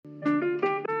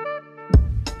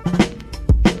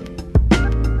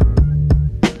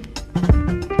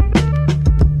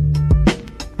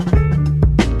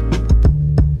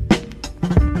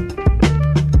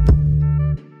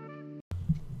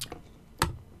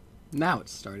Now it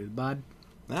started, bud.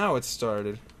 Now it's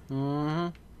started. Mm-hmm.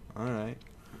 Alright.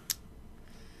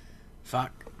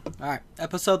 Fuck. Alright,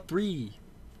 episode 3.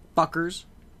 Fuckers.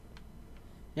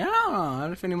 Yeah, I don't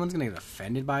know if anyone's gonna get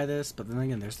offended by this, but then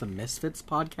again, there's the Misfits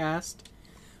podcast,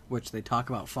 which they talk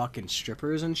about fucking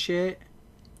strippers and shit.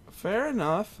 Fair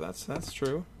enough. That's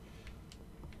true.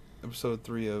 Episode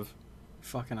 3 of...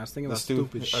 Fucking, I was thinking about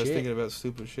stupid shit. I was thinking about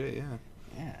stupid shit, yeah.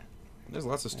 Yeah. There's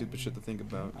lots of stupid shit to think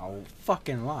about. A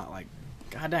fucking lot. Like,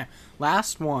 goddamn.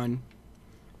 Last one,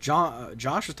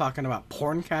 Josh was talking about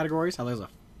porn categories, how there's a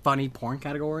funny porn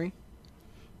category.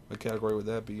 What category would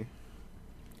that be?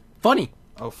 Funny.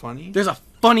 Oh, funny? There's a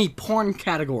funny porn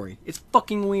category. It's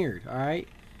fucking weird, alright?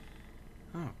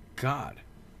 Oh, God.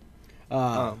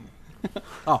 Oh,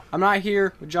 I'm not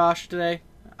here with Josh today.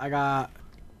 I got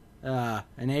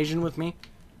an Asian with me.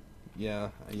 Yeah,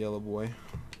 a yellow boy.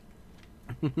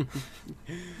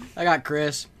 I got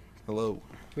Kris. Hello.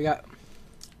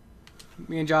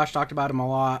 Me and Josh talked about him a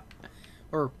lot.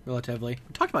 Or relatively.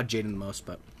 We talked about Jaden the most,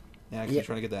 but... Yeah, because you're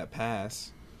trying to get that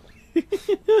pass.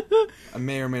 I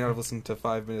may or may not have listened to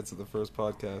 5 minutes of the first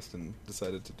podcast and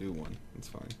decided to do one. It's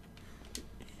fine.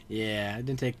 Yeah, it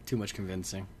didn't take too much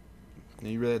convincing. Yeah,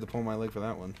 you really had to pull my leg for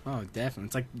that one. Oh, definitely.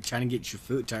 It's like trying to get you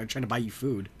food, trying to buy you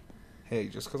food. Hey,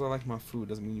 just because I like my food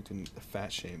doesn't mean you can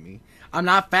fat shame me. I'm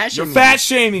not fat shaming. You're fat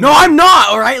shaming me! No, I'm not,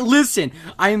 alright? Listen,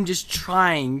 I am just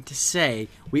trying to say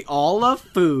we all love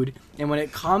food, and when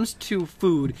it comes to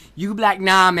food, you be like,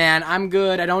 nah, man, I'm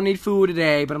good, I don't need food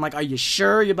today. But I'm like, are you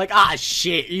sure? You're like, ah,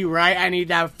 shit, you right? I need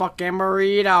that fucking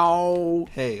burrito.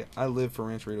 Hey, I live for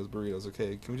Rancheritos burritos,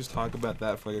 okay? Can we just talk about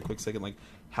that for like a quick second? Like,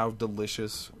 how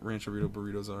delicious Rancherito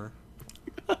burritos are.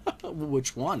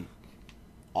 Which one?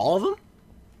 All of them?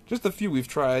 Just a few we've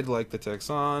tried, like the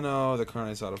Texano, the carne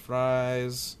asada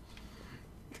fries,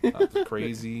 the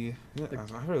crazy. Yeah,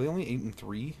 I've really only eaten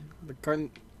 3. The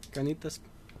carnitas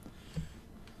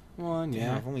one,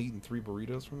 yeah. I've only eaten 3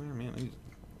 burritos from there. Man, I need to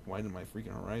widen my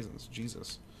freaking horizons.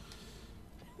 Jesus.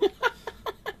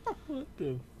 What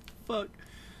the fuck?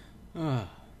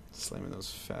 Slamming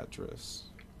those fat drifts.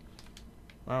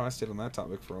 Wow, I stayed on that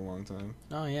topic for a long time.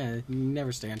 Oh, yeah, you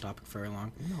never stay on topic for very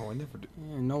long. No, I never do.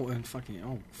 Yeah, no, and fucking,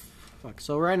 oh, fuck.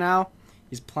 So right now,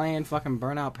 he's playing fucking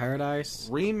Burnout Paradise.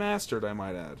 Remastered, I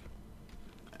might add.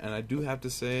 And I do have to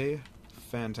say,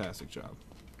 fantastic job.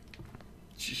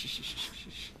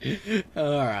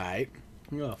 Alright.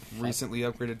 Oh, recently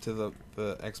upgraded to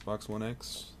the Xbox One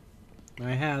X.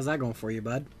 Alright, how's that going for you,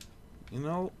 bud? You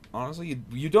know, honestly,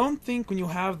 you don't think when you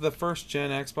have the first gen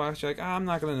Xbox, you're like, I'm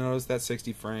not going to notice that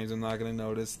 60 frames, I'm not going to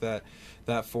notice that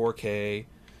 4K.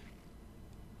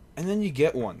 And then you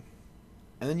get one.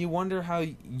 And then you wonder how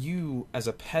you, as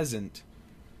a peasant,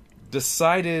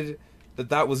 decided that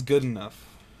that was good enough.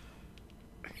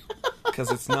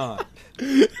 Because it's not.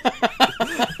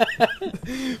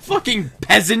 Fucking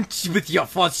peasant with your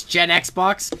first gen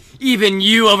Xbox. Even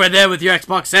you over there with your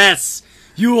Xbox S.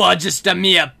 You are just a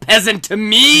mere peasant to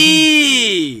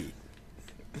me!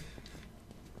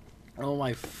 Oh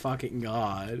my fucking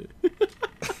god.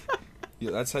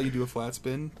 Yeah, that's how you do a flat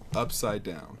spin. Upside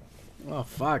down. Oh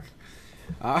fuck.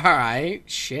 Alright,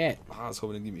 shit. I was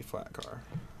hoping to give me a flat car.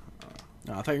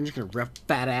 Oh, I thought you were just gonna rip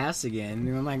fat ass again.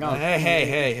 I'm like, oh.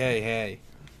 Hey.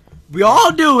 We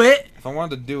all do it! If I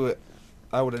wanted to do it,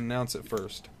 I would announce it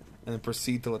first. And then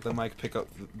proceed to let the mic pick up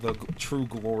the true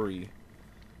glory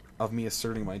of me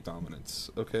asserting my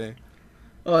dominance, okay?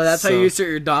 Oh, that's how you assert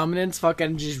your dominance?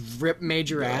 Fucking just rip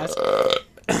major ass?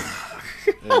 There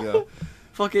you go.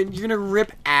 Fucking, you're gonna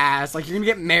rip ass. Like, you're gonna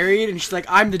get married, and she's like,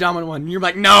 I'm the dominant one. And you're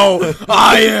like, no,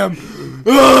 I am.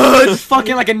 Just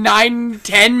fucking like a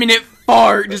 9-10 minute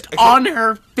fart just on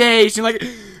her face. You're like,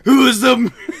 who's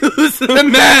the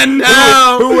man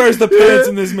now? Who wears the pants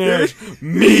in this marriage?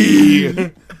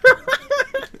 Me!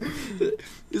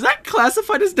 Is that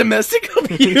classified as domestic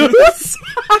abuse?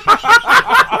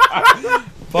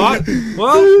 Fuck.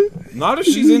 Well, not if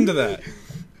she's into that.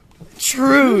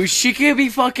 True, she could be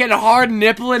fucking hard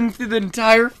nippling through the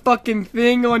entire fucking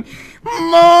thing going, more,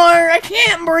 I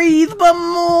can't breathe, but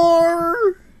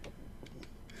more.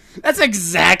 That's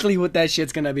exactly what that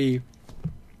shit's gonna be.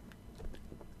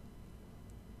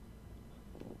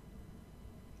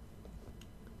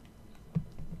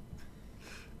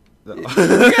 You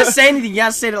gotta say anything, you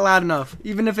gotta say it loud enough,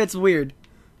 even if it's weird.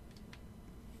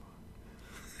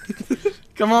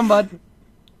 Come on, bud.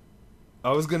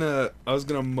 I was gonna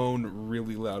moan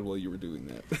really loud while you were doing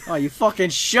that. Oh, you fucking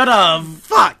should've.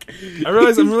 Fuck. I'm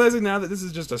realizing now that this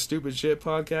is just a stupid shit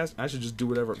podcast. I should just do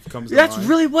whatever comes to mind. That's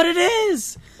really what it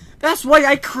is. That's why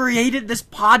I created this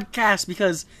podcast,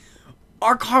 because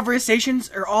Our conversations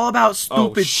are all about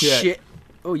stupid shit. shit.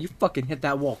 Oh, you fucking hit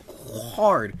that wall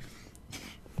hard.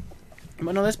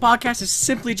 But no, this podcast is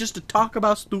simply just to talk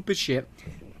about stupid shit.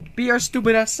 Be our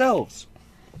stupid ass selves.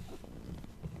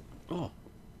 Oh.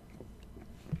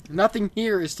 Nothing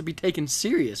here is to be taken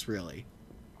serious, really.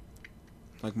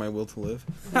 Like my will to live?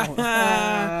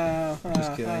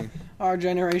 Just kidding. Our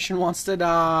generation wants to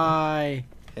die.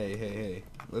 Hey.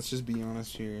 Let's just be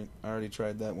honest here. I already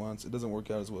tried that once. It doesn't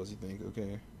work out as well as you think,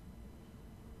 okay?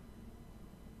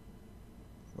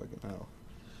 Fucking hell.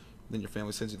 Then your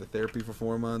family sends you to therapy for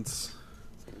 4 months.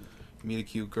 You meet a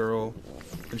cute girl.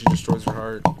 And she destroys your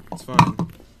heart. It's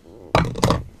fine.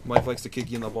 Life likes to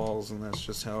kick you in the balls, and that's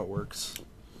just how it works.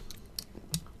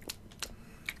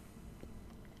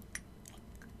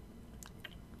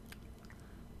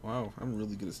 Wow, I'm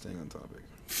really good at staying on topic.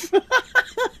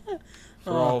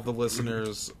 For all of the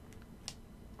listeners,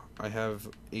 I have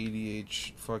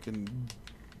ADH fucking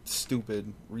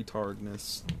stupid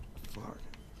retardness. Fuck.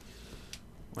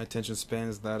 My attention span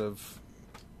is that of...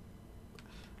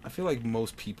 I feel like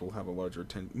most people have a larger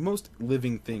attention... Most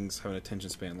living things have an attention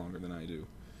span longer than I do.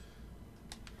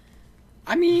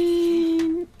 I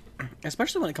mean...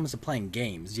 Especially when it comes to playing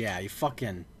games. Yeah, you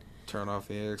fucking... Turn off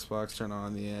the Xbox, turn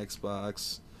on the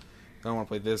Xbox. Do I want to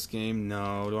play this game?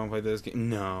 No. Do I want to play this game?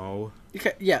 No.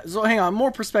 Okay, yeah, so hang on,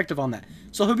 more perspective on that.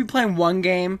 So he'll be playing one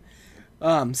game,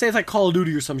 say it's like Call of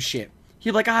Duty or some shit.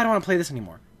 He'll be like, I don't want to play this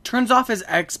anymore. Turns off his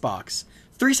Xbox.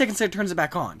 3 seconds later, turns it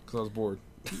back on. Because I was bored.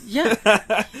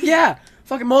 Yeah. Yeah.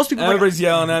 Fucking most people... Everybody's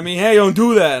yelling at me, hey, don't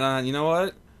do that. And you know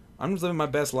what? I'm just living my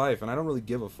best life, and I don't really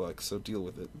give a fuck, so deal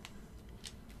with it.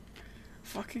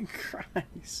 Fucking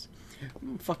Christ.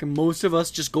 Fucking most of us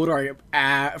just go to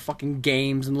our fucking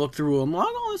games and look through them.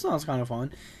 Oh, this sounds kind of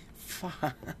fun.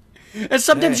 Fuck. And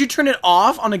sometimes you turn it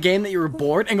off on a game that you were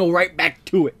bored and go right back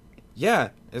to it. Yeah,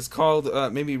 it's called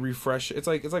maybe refresh. It's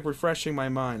like refreshing my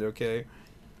mind. Okay,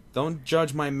 don't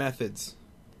judge my methods.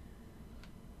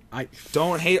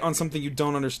 Don't hate on something you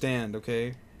don't understand.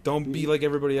 Okay, don't be like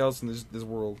everybody else in this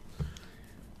world.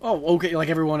 Oh, okay, like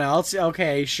everyone else.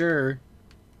 Okay, sure.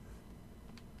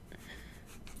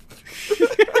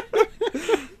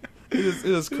 It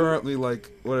is currently like,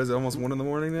 what is it, almost 1 in the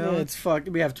morning now? Yeah, it's fucked.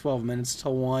 We have 12 minutes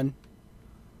till 1.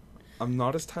 I'm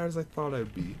not as tired as I thought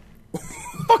I'd be.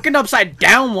 Fucking upside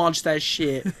down launch that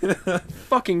shit.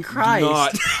 Fucking Christ.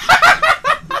 Not.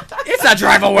 It's a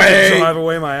drive away. Drive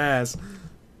away my ass.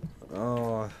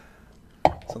 Oh.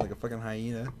 Sound like a fucking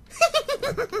hyena.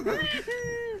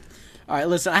 Alright,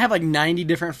 listen, I have like 90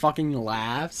 different fucking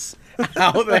laughs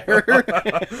out there.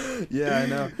 Yeah, I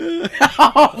know.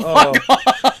 Oh, fuck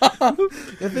off.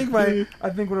 I think one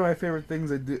of my favorite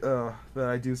things I do that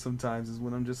I do sometimes is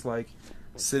when I'm just like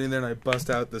sitting there and I bust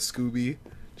out the Scooby,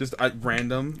 just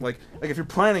random. Like if you're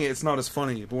planning it, it's not as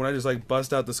funny. But when I just like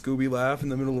bust out the Scooby laugh in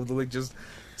the middle of the just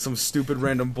some stupid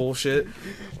random bullshit.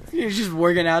 You're just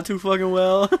working out too fucking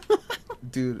well.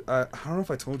 Dude, I don't know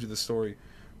if I told you the story,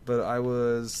 but I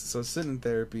was sitting in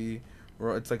therapy.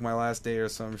 Or it's like my last day or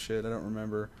some shit. I don't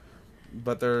remember.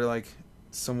 But they're like,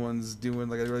 someone's doing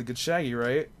like a really good shaggy,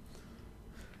 right?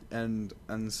 And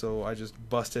so I just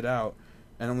busted out,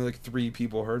 and only like 3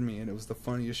 people heard me, and it was the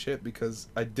funniest shit because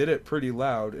I did it pretty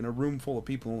loud in a room full of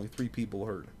people. Only 3 people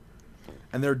heard,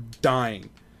 and they're dying,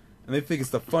 and they think it's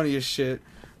the funniest shit.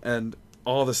 And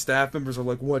all the staff members are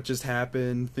like, "What just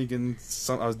happened?" Thinking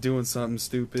I was doing something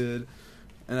stupid,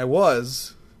 and I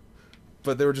was.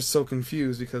 But they were just so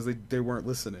confused because they weren't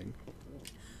listening.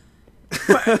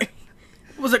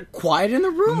 Was it quiet in the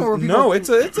room, or were people... No? It's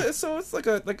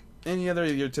like any other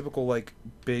your typical like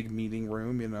big meeting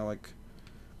room, you know, like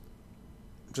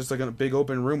just like in a big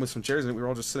open room with some chairs in it. We were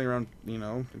all just sitting around, you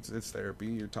know. It's therapy.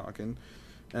 You're talking,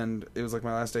 and it was like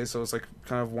my last day, so it was like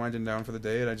kind of winding down for the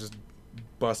day, and I just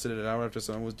busted it out after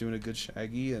someone was doing a good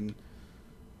shaggy, and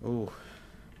only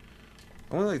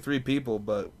like 3 people,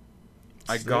 but.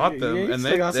 I got them, and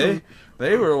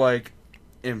they were like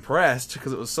impressed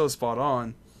because it was so spot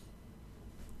on.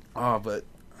 Oh, but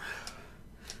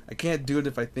I can't do it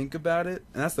if I think about it,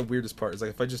 and that's the weirdest part. Is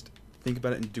like if I just think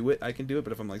about it and do it, I can do it.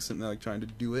 But if I'm like sitting there like trying to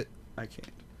do it, I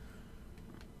can't.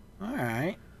 All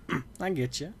right, I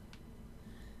get you.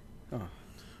 Oh,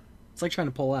 it's like trying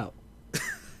to pull out.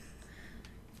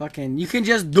 Fucking, you can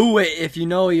just do it if you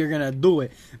know you're gonna do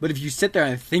it. But if you sit there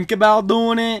and think about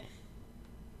doing it,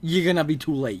 you're gonna be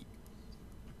too late.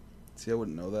 See, I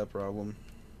wouldn't know that problem.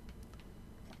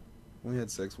 Only had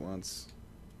sex once.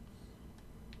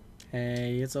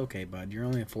 Hey, it's okay, bud. You're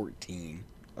only 14.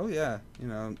 Oh yeah, you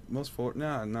know,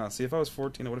 no. See, if I was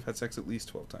 14, I would have had sex at least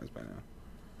 12 times by now.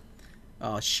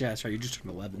 Oh shit, that's right. You just turned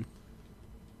 11.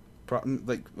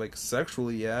 like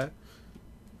sexually, yeah.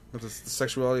 But the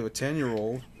sexuality of a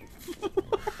 10-year-old.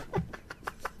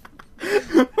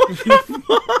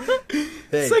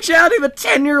 Hey. Sexuality of a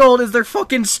 10-year-old is their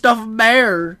fucking stuffed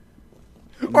bear.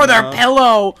 Or their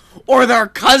pillow. Or their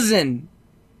cousin.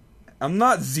 I'm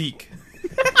not Zeke.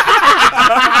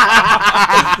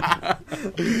 A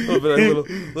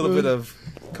little bit of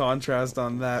contrast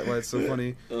on that. Why it's so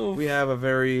funny. We have a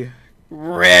very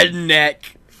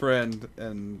redneck friend,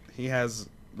 and he has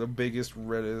the biggest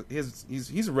red.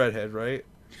 He's a redhead, right?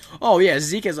 Oh yeah,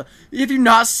 Zeke has a. Have you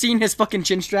not seen his fucking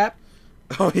chin strap?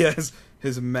 Oh yeah,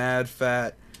 his mad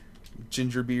fat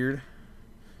ginger beard.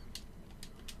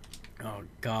 Oh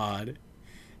god.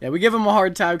 Yeah, we give him a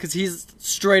hard time because he's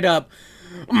straight up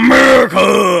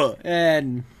America,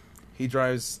 and he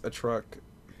drives a truck,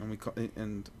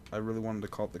 and I really wanted to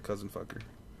call it the cousin fucker.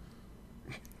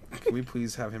 Can we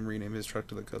please have him rename his truck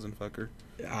to the cousin fucker?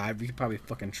 We could probably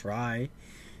fucking try.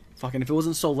 Fucking, if it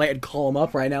wasn't so late, I'd call him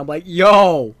up right now. I'm like,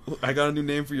 yo, I got a new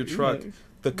name for your truck,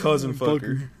 the cousin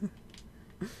fucker.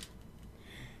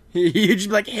 He'd just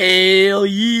be like, hell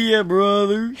yeah,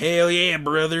 brother. Hell yeah,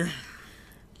 brother.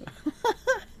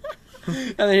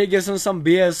 And then he gives him some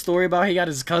BS story about he got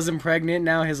his cousin pregnant,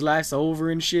 now his life's over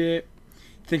and shit.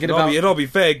 It'll be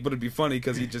fake, but it'd be funny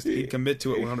because he'd commit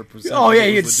to it 100%. Oh yeah,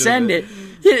 he'd send it.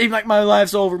 He'd be like, my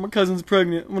life's over, my cousin's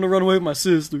pregnant, I'm gonna run away with my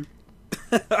sister.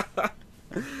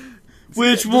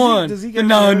 Which one? Does he the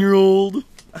 9-year-old.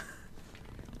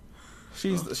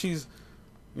 She's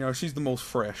the most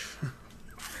fresh.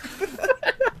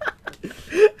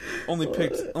 only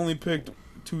picked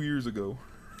 2 years ago.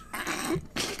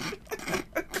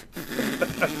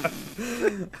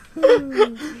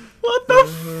 What the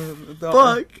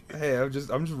fuck? Hey, I'm just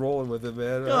rolling with it,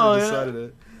 man. I decided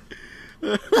it.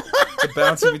 The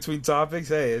bouncing between topics.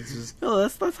 Hey, it's just. Oh,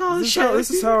 that's how this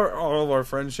is how all of our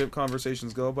friendship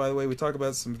conversations go. By the way, we talk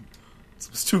about some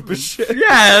stupid shit.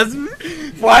 Yes.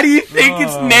 Why do you think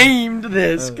it's named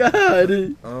this?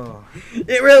 God. Oh.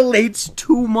 It relates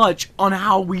too much on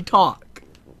how we talk.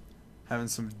 Having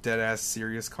some dead ass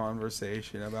serious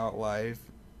conversation about life.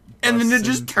 And then it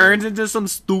just turns into some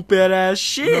stupid ass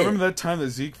shit. Remember that time that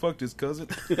Zeke fucked his cousin?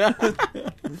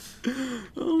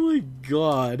 Oh my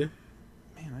god.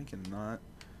 Man, I cannot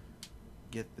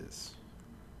get this.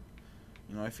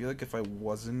 I feel like if I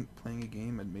wasn't playing a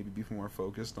game, I'd maybe be more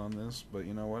focused on this. But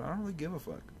you know what? I don't really give a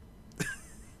fuck.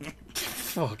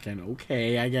 Fucking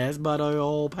okay, I guess, but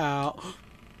old pal.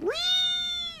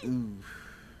 Ooh.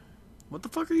 What the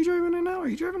fuck are you driving in now? Are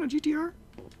you driving a GTR?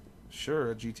 Sure,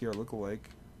 a GTR lookalike.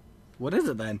 What is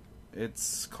it then?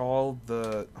 It's called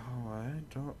the... Oh, I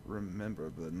don't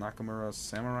remember. The Nakamura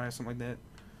Samurai, something like that.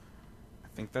 I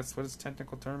think that's what its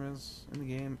technical term is in the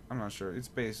game. I'm not sure. It's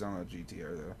based on a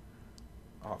GTR, though.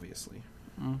 Obviously.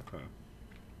 Okay.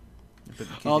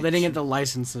 Oh, they didn't get the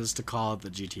licenses to call it the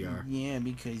GTR. Yeah,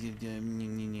 because of the...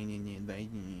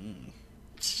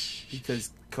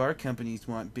 Because car companies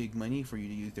want big money for you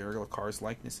to use their car's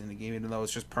likeness in the game, even though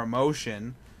it's just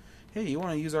promotion. Hey, you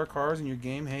want to use our cars in your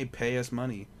game? Hey, pay us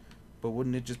money. But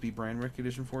wouldn't it just be brand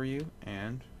recognition for you?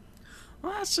 And?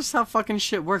 Well, that's just how fucking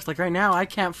shit works. Like, right now, I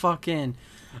can't fucking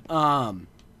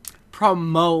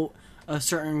promote a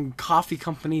certain coffee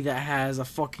company that has a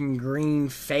fucking green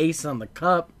face on the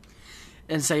cup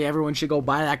and say everyone should go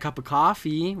buy that cup of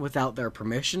coffee without their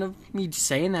permission of me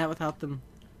saying that, without them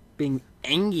being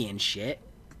angry and shit.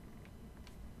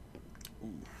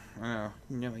 Ooh, wow.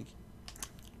 Like...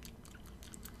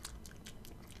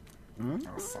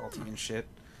 All salty and shit.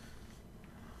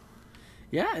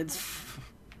 Yeah, it's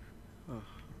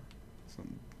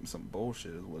some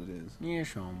bullshit is what it is. Yeah,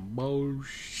 some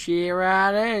bullshit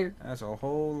right there. That's a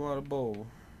whole lot of bull.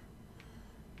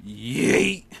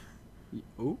 Yeet.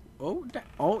 Oh,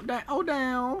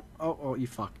 you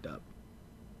fucked up.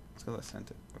 It's because I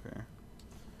sent it. Okay.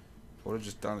 If I would have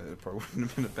just done it, it probably wouldn't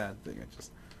have been a bad thing.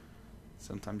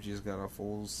 Sometimes you just gotta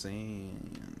full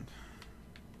send.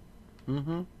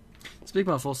 Mm-hmm.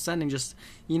 Speaking of full sending, just,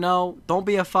 don't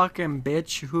be a fucking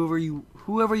bitch,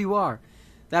 whoever you are.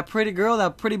 That pretty girl,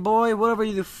 that pretty boy, whatever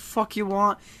the fuck you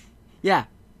want. Yeah,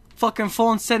 fucking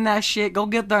full and send that shit. Go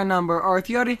get their number. Or if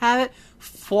you already have it,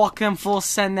 fucking full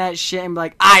send that shit and be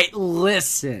like, aight,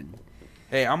 listen.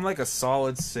 Hey, I'm like a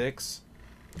solid 6.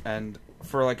 And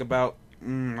for like about,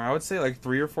 I would say like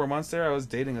 3 or 4 months there, I was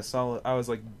dating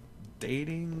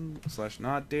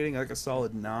dating/not dating, like a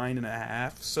solid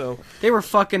 9.5. So they were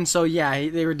fucking. So yeah,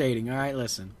 they were dating. All right,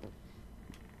 listen.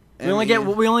 We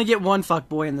only get one fuck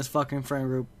boy in this fucking friend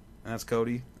group. And that's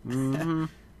Cody. Mm-hmm.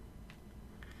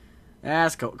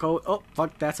 That's Cody. Oh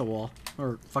fuck, that's a wall.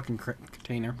 or fucking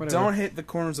container, whatever. Don't hit the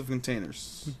corners of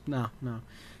containers. No.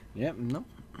 Yep, no.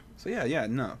 So yeah,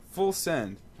 no. Full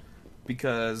send.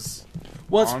 Because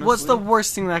What's honestly, the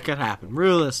worst thing that could happen,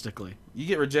 realistically? you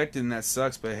get rejected and that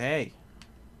sucks, but hey.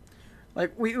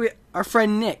 Like, we our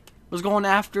friend Nick was going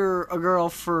after a girl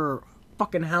for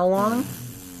fucking how long?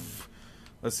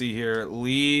 Let's see here. At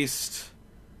least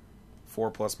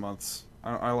 4+ months.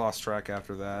 I lost track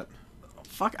after that.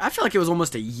 Fuck, I feel like it was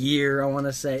almost a year, I want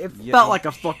to say. It Yeah. felt like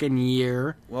a fucking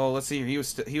year. Well, let's see. He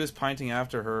was pinting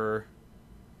after her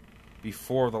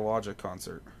before the Logic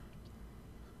concert.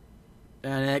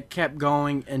 And it kept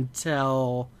going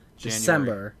until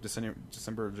December.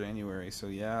 December or January. So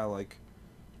yeah, like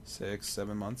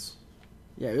 6-7 months.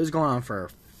 Yeah, it was going on for a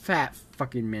fat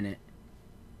fucking minute.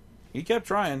 He kept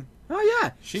trying. Oh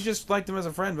yeah. She just liked him as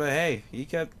a friend, but hey, he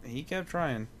kept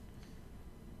trying.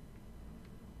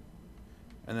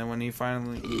 And then when he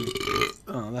finally,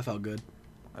 Oh, that felt good.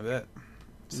 I bet,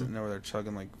 sitting over there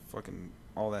chugging like fucking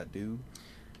all that dew.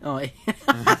 Oh,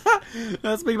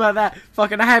 let's speak about that.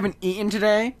 Fucking, I haven't eaten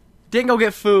today. Didn't go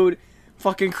get food.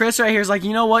 Fucking Kris right here is like,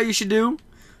 you know what you should do?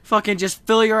 Fucking just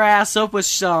fill your ass up with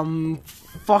some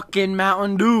fucking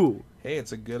Mountain Dew. Hey,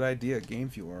 it's a good idea. Game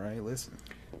fuel, alright? Listen.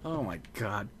 Oh my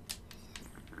god.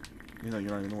 You know you're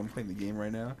not even the one playing the game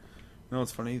right now. You know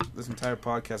what's funny? This entire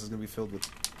podcast is gonna be filled with.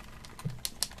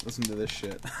 Listen to this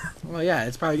shit. Well, yeah,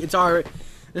 it's our.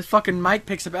 This fucking mic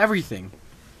picks up everything.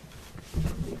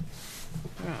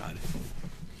 God.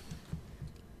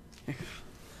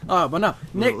 Oh, but no,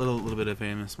 Nick. Little bit of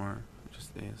ASMR,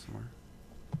 just ASMR.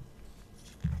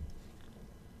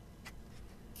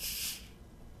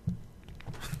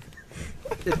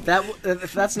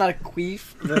 If that's not a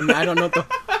queef, then I don't know what the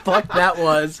fuck that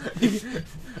was.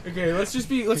 Okay, let's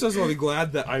just all be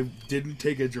glad that I didn't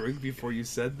take a drink before you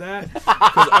said that,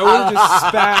 because I would have just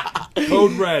spat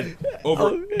Code Red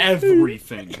over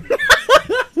everything.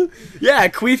 Yeah,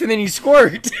 queef and then you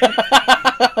squirt.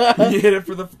 You hit it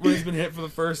when he's been hit for the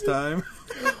first time.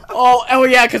 Oh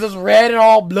yeah, because it's red and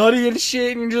all bloody and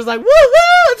shit, and you're just like,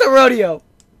 woohoo! It's a rodeo.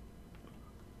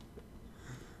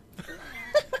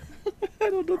 I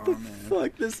don't know what the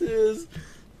fuck this is.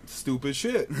 Stupid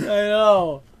shit. I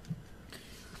know.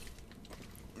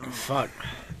 Fuck.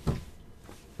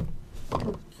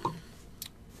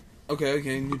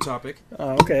 Okay, new topic.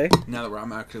 Oh, okay. Now that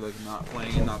I'm actually like not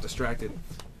playing and not distracted,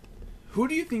 who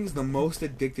do you think is the most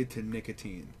addicted to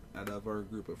nicotine out of our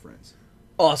group of friends?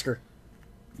 Oscar.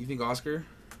 You think Oscar?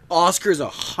 Oscar's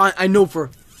I know for a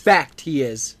fact he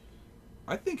is.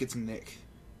 I think it's Nick.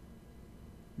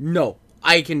 No,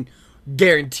 I can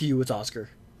guarantee you it's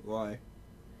Oscar. Why?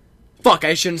 Fuck,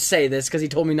 I shouldn't say this because he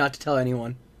told me not to tell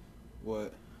anyone.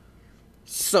 What?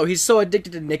 So he's so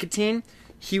addicted to nicotine,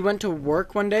 he went to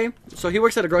work one day. So he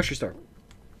works at a grocery store.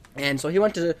 And so he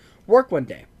went to work one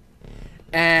day.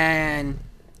 And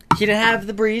he didn't have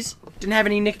the breeze, didn't have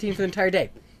any nicotine for the entire day.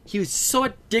 He was so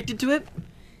addicted to it,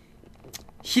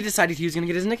 he decided he was going to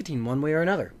get his nicotine one way or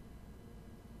another.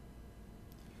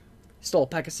 Stole a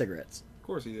pack of cigarettes. Of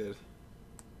course he did.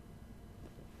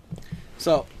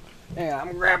 So, yeah, I'm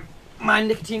going to grab my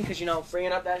nicotine because,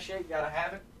 bringing up that shit, you got to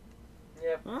have it.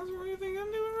 Yep. Well, that's what you think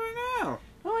I'm doing right now.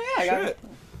 Oh, yeah, I got it.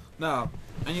 No.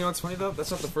 And you know what's funny, though?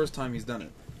 That's not the first time he's done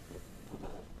it.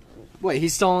 Wait,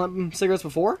 he's stolen cigarettes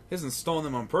before? He hasn't stolen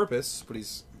them on purpose, but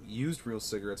he's used real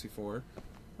cigarettes before.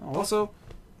 Oh. Also,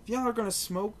 if y'all are gonna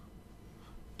smoke,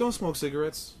 don't smoke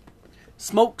cigarettes.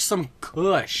 Smoke some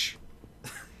kush.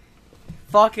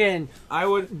 Fucking I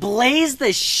would blaze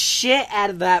the shit out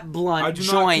of that blunt I do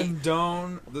joint. not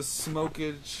condone the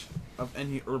smokage of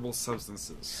any herbal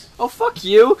substances. Oh, fuck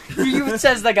you. You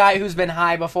says the guy who's been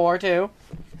high before, too.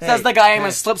 Says the guy I'm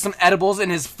gonna slip some edibles in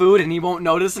his food and he won't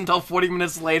notice until 40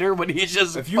 minutes later when he's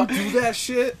just... If you do that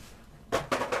shit,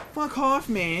 fuck off,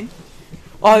 man.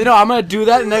 Oh, I'm gonna do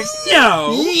that next...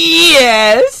 No.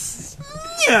 Yes.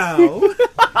 No.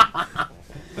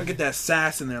 I'll get that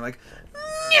sass in there, like,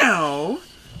 no.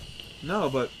 No,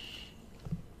 but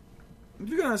if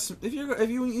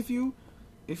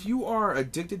you are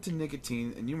addicted to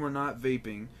nicotine and you are not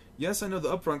vaping, yes, I know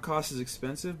the upfront cost is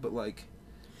expensive, but like,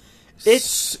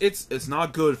 it's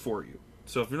not good for you.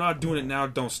 So if you're not doing it now,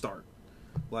 don't start.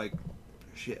 Like,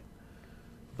 shit.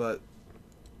 But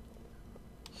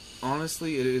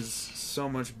honestly, it is so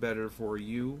much better for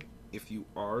you if you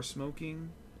are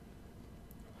smoking.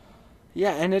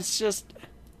 Yeah, and it's just...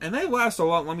 And they last a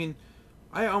lot. I mean,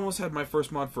 I almost had my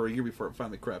first mod for a year before it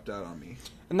finally crapped out on me.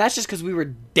 And that's just because we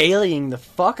were dailying the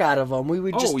fuck out of them. We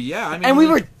would just... Oh, yeah. I mean,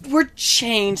 and we're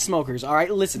chain smokers, all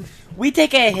right? Listen, we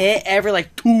take a hit every,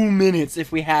 2 minutes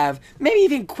if we have. Maybe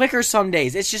even quicker some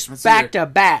days. It's just back to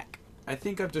back. I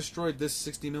think I've destroyed this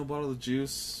 60 ml bottle of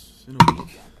juice in a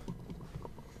week.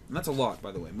 And that's a lot,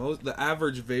 by the way. The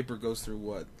average vapor goes through,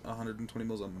 what, 120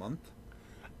 mils a month?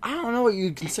 I don't know what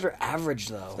you'd consider average,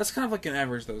 though. That's kind of like an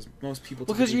average, though. Most people...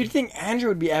 Because you'd think Andrew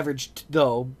would be average,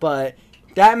 though, but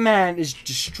that man is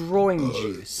destroying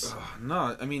juice.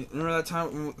 No, I mean, remember that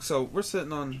time... So, we're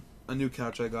sitting on a new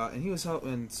couch I got, and he was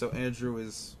helping... So, Andrew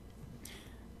is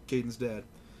Caden's dad.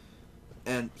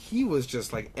 And he was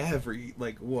just, like,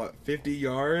 50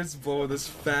 yards below this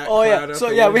fat crowd. Yeah.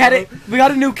 So, yeah, we got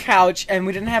a new couch, and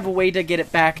we didn't have a way to get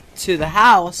it back to the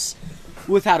house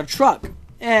without a truck.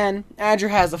 And Andrew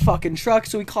has a fucking truck,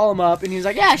 so we call him up, and he's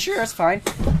like, yeah, sure, that's fine.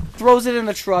 Throws it in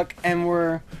the truck, and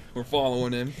we're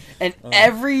following him. And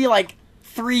every,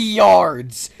 3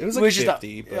 yards... It was like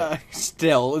 50, but...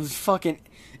 still, it was fucking...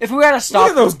 If we had to stop...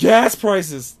 Look at those gas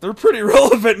prices. They're pretty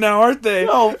relevant now, aren't they?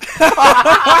 No.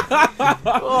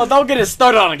 Oh, don't get it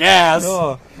started on the gas.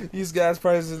 Oh, these gas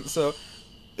prices... So,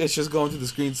 it's just going through the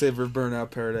screensaver of Burnout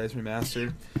Paradise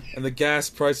Remastered. And the gas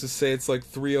prices say it's like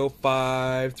 $305,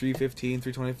 $315,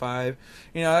 $325.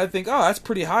 You know, I think, oh, that's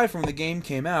pretty high from when the game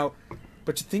came out.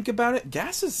 But you think about it,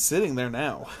 gas is sitting there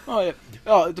now. Oh, yeah.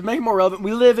 Oh, to make it more relevant,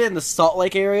 we live in the Salt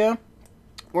Lake area.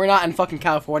 We're not in fucking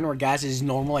California where gas is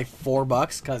normally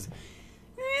 $4, because...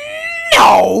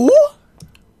 No!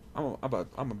 I'm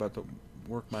about to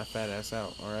work my fat ass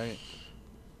out, alright?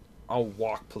 I'll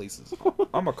walk places.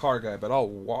 I'm a car guy, but I'll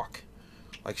walk.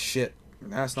 Like shit.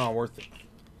 That's not worth it.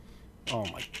 Oh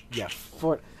my... Yeah,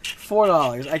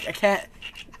 $4. I can't...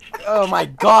 Oh my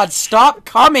god, stop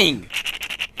coming!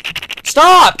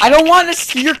 Stop! I don't want to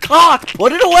see your cock!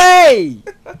 Put it away!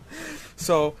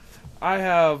 So, I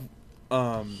have...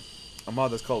 a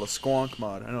mod that's called a squonk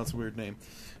mod. I know it's a weird name,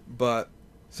 but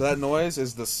so that noise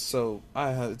is the it's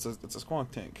a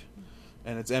squonk tank,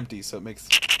 and it's empty, so it makes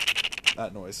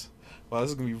that noise. Wow, this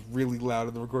is gonna be really loud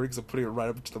in the recording because I'm putting it right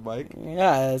up to the mic.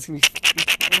 Yeah, it's gonna be.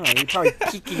 Oh, you're probably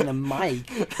peeking the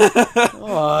mic.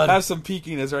 I have some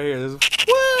peakiness right here.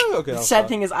 Woo! Okay. The sad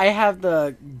thing is, I have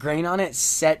the grain on it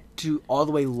set to all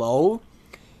the way low.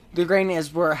 The grain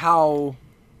is where all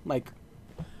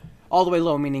the way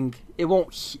low, meaning it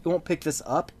won't pick this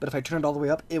up, but if I turn it all the way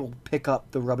up, it will pick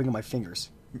up the rubbing of my fingers.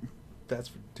 That's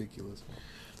ridiculous.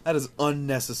 That is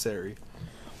unnecessary.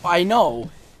 I know,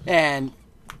 and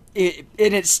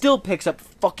it still picks up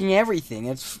fucking everything.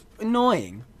 It's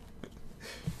annoying.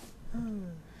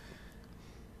 You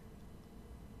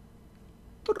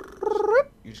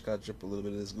just gotta drip a little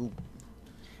bit of this goop.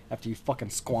 After you fucking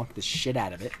squonk the shit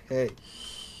out of it. Hey,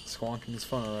 squonking is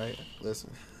fun, alright? Listen.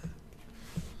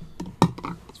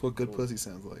 That's what good pussy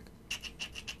sounds like.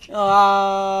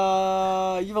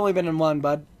 You've only been in one,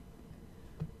 bud.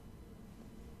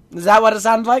 Is that what it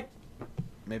sounds like?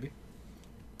 Maybe.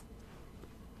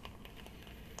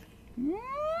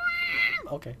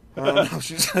 Okay. I don't know.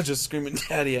 She's just screaming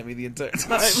 "daddy" at me the entire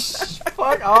time.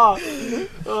 Fuck off.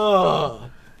 Oh.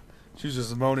 She was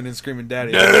just moaning and screaming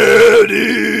 "daddy."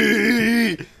 Daddy.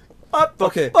 What the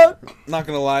fuck? Not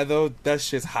gonna lie though, that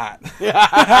shit's hot.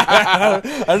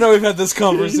 I know we've had this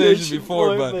conversation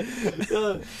before, but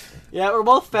yeah, we're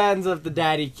both fans of the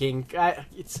daddy kink.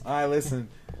 Listen.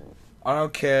 I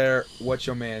don't care what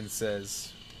your man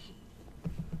says.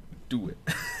 Do it.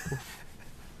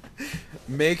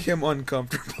 Make him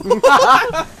uncomfortable.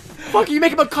 Fuck, you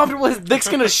make him uncomfortable, his dick's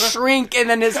gonna shrink, and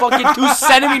then his fucking 2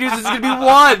 centimeters is gonna be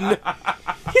 1.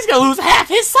 He's gonna lose half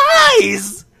his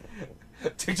size.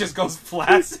 Dick just goes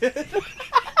flaccid.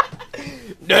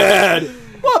 Dad!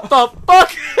 What the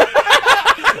fuck?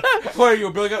 What are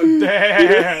you, Billy?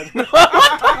 Dad! What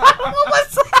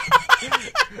was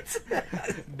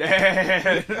that?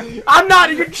 Dad! I'm not.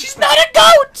 She's not a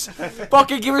goat.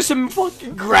 Fucking give her some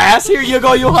fucking grass. Here you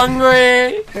go. You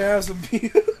hungry? Have some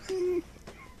meat.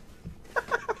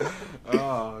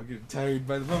 Oh, I'm getting tired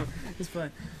by the moment. It's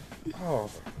fine. Oh,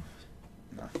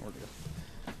 nah, we're good.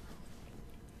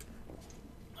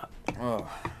 Oh,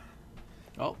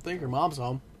 I think your mom's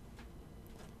home.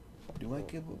 Do I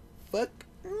give a fuck?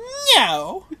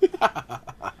 No.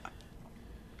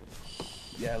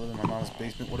 Yeah, I live in my mom's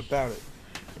basement. What about it?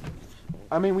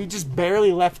 I mean, we just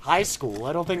barely left high school.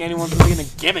 I don't think anyone's really gonna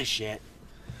give a shit.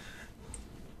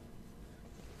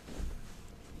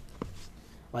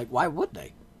 Like, why would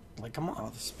they? Like, come on. Oh,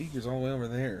 the speaker's all the way over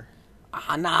there.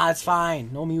 Nah, it's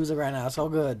fine. No music right now. It's all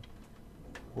good.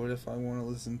 What if I want to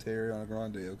listen to Ariana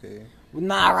Grande, okay?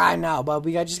 Not right now, but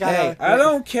we just gotta... Hey, I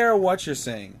don't care what you're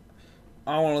saying.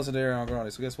 I want to listen to Ariana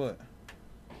Grande, so guess what?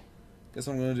 Guess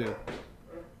what I'm going to do?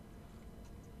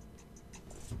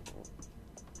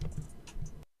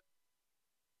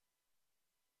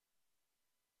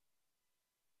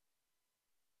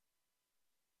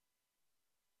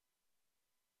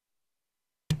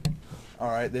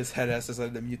 Alright, this head ass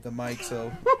decided to mute the mic,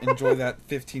 so enjoy that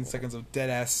 15 seconds of dead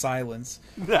ass silence.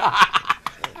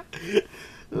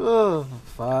 Oh,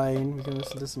 fine. We can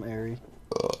listen to some Airy.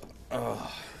 Where's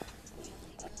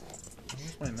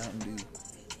my Mountain Dew?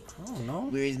 I don't know.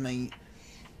 Where's my...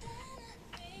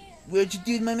 What'd you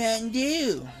do with my Mountain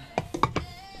Dew?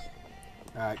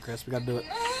 Alright, Kris, we gotta do it.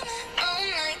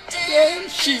 Yeah,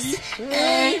 she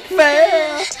ain't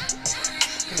fair.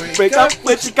 Break up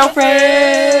with your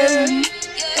girlfriend.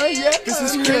 Oh, yeah. This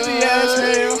is crazy ass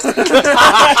mail.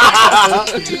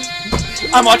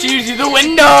 I'm watching you through the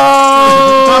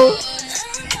window.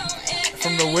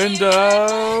 From the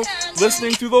window,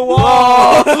 listening through the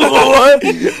wall.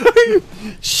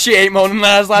 She ain't moaning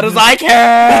as loud as I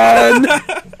can.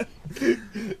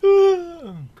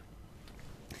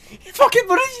 Fucking,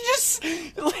 what did you just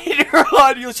later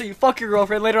on? You fuck your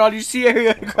girlfriend. Later on, you see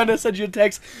her gonna send you a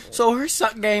text. So her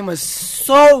suck game was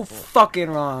so fucking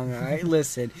wrong. All right,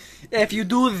 listen. If you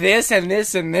do this and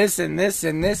this and this and this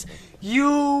and this,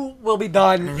 you will be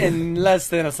done in less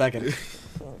than a second.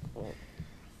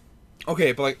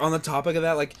 Okay, but like on the topic of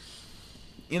that, like,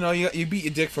 you know, you beat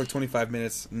your dick for like 25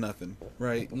 minutes, nothing,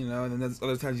 right? You know, and then there's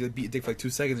other times you beat your dick for like 2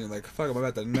 seconds and you're like, fuck, I'm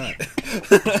about to nut.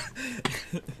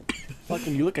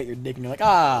 Fucking, you look at your dick and you're like,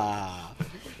 ah.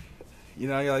 You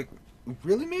know, you're like,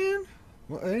 really, man?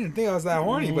 Well, I didn't think I was that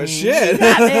horny, but shit.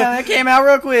 God damn, that came out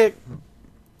real quick.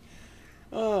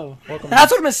 Oh, welcome.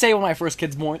 That's what I'm gonna say when my first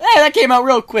kid's born. Hey, that came out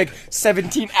real quick.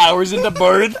 17 hours into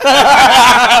birth.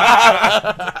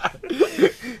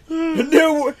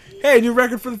 New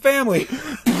record for the family.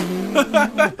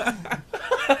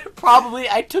 Probably,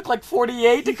 I took like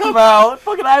 48 to come out.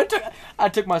 Fucking, I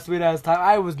took my sweet ass time.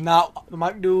 I was not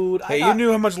my dude. Hey, you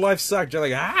knew how much life sucked. You're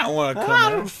like, I don't want to come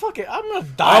out. Fuck it, I'm gonna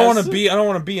die. I don't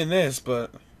want to be in this,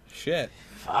 but shit.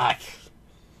 Fuck.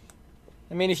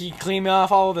 I mean, if you clean me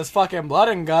off all of this fucking blood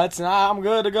and guts, I'm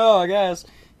good to go, I guess.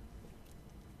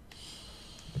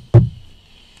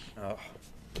 Oh.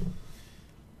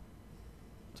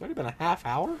 It's already been a half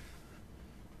hour?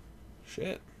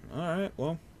 Shit. Alright,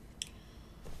 well.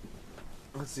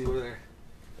 Let's see, what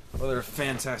other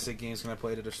fantastic games can I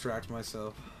play to distract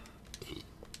myself?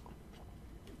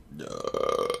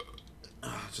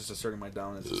 Just asserting my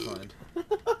dominance is fine.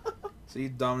 See,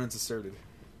 dominance asserted.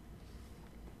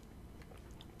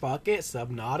 Fuck it,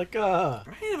 Subnautica.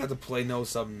 I ain't about to play no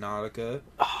Subnautica.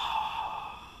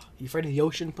 You afraid of the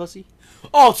ocean, pussy?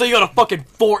 Oh, so you got a fucking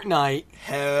Fortnite.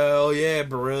 Hell yeah,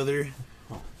 brother.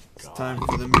 It's time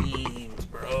for the memes,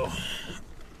 bro.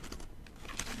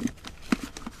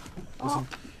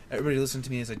 Everybody listen to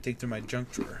me as I dig through my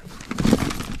junk drawer.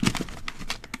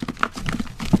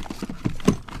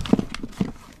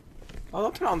 Oh,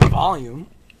 don't turn on the volume.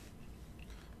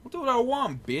 I'll do what I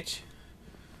want, bitch.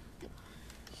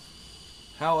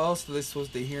 How else are they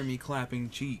supposed to hear me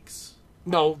clapping cheeks?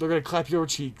 No, they're gonna clap your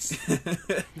cheeks.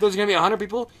 There's gonna be 100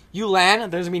 people. You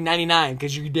land, there's gonna be 99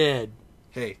 because you're dead.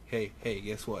 Hey,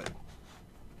 guess what?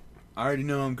 I already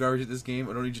know I'm garbage at this game.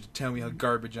 I don't need you to tell me how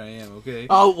garbage I am, okay?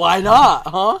 Oh, why not,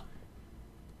 huh?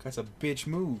 That's a bitch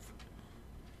move.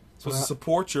 Supposed to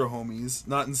support your homies,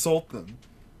 not insult them.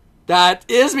 That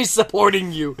is me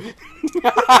supporting you.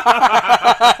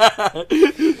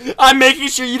 I'm making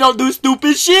sure you don't do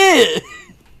stupid shit.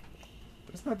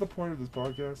 That's not the point of this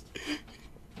podcast.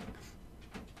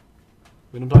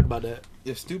 We don't talk about that.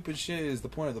 If stupid shit is the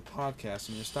point of the podcast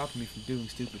and you're stopping me from doing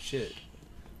stupid shit,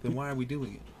 then why are we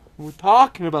doing it? We're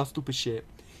talking about stupid shit.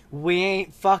 We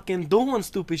ain't fucking doing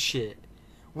stupid shit.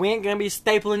 We ain't gonna be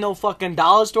stapling no fucking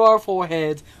dollars to our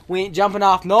foreheads. We ain't jumping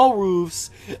off no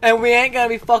roofs. And we ain't gonna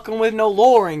be fucking with no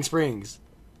lowering springs.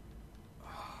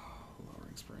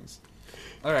 Lowering springs.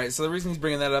 Alright, so the reason he's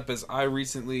bringing that up is I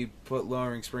recently put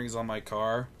lowering springs on my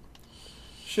car.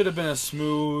 Should have been a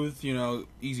smooth,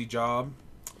 easy job.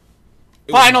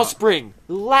 Final spring.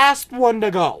 Last one to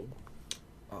go.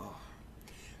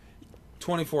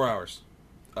 24 hours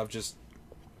of just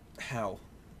hell.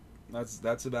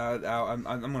 That's about it. I'm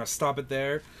gonna stop it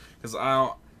there because I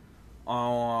don't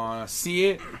want to see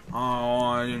it. I don't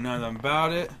want to do nothing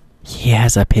about it. He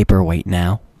has a paperweight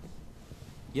now.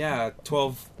 Yeah,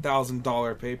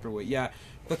 $12,000 paperweight. Yeah,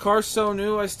 the car's so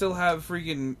new. I still have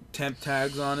freaking temp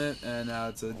tags on it, and now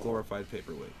it's a glorified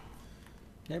paperweight.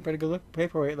 Yeah, pretty good look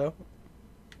paperweight though.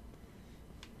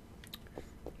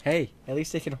 Hey, at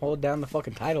least they can hold down the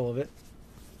fucking title of it.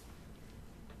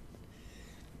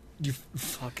 You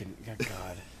fucking... Oh,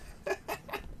 God.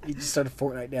 You just started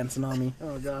Fortnite dancing on me.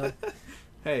 Oh, God.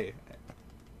 Hey.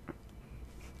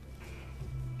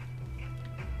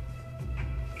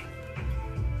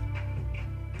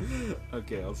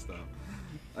 Okay, I'll stop.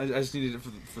 I just needed it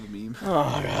for the meme.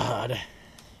 Oh, God.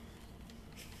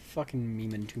 Fucking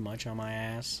memeing too much on my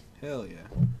ass. Hell yeah.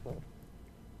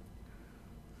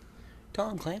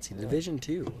 Tom Clancy, Division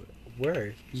 2,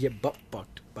 where you get butt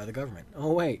fucked by the government.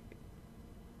 Oh, wait.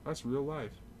 That's real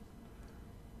life.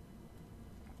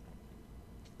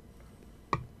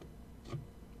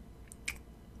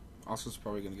 Oscar's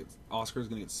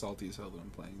gonna get salty as hell that I'm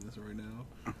playing this right now.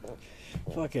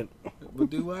 Fuck it. But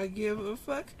do I give a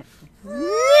fuck?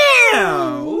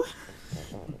 No!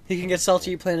 He can get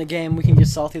salty playing a game. We can get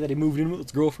salty that he moved in with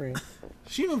his girlfriend.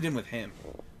 She moved in with him.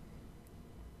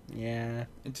 Yeah.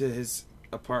 Into his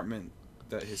apartment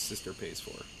that his sister pays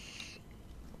for.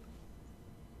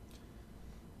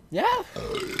 Yeah.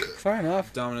 Fair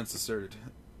enough. Dominance asserted.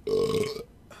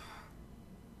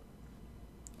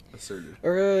 Asserted.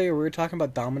 Earlier we were talking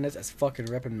about dominance as fucking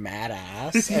ripping mad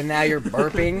ass, and now you're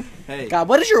burping. Hey. God,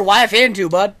 what is your wife into,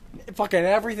 bud? Fucking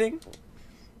everything?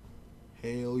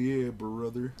 Hell yeah,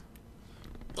 brother.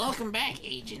 Welcome back,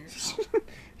 agents.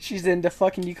 She's into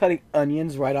fucking you cutting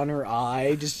onions right on her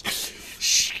eye. Just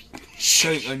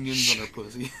Cutting onions on her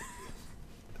pussy.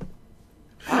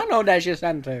 I don't know that shit's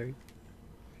sanitary.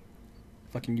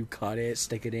 Fucking you cut it,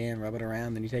 stick it in, rub it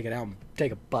around, then you take it out and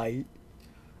take a bite.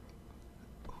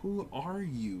 Who are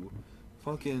you?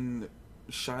 Fucking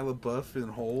Shia LaBeouf in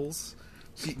holes?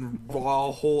 Eating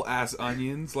raw whole ass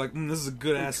onions? Like, this is a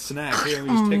good ass snack. Here, let me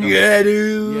just take Yeah,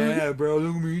 dude. Yeah, bro,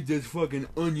 look at me eat this fucking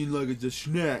onion like it's a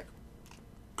snack.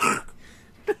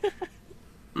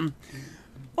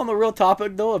 On the real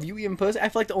topic, though, of you eating pussy, I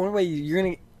feel like the only way you're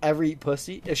gonna ever eat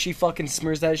pussy is she fucking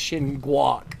smears that shit in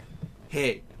guac.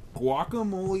 Hey,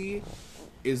 guacamole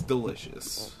is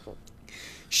delicious.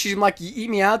 She's like, you eat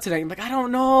me out tonight. I'm like, I don't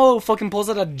know. Fucking pulls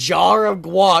out a jar of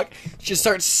guac. She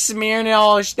starts smearing it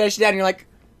all that shit out, and you're like,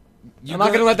 I'm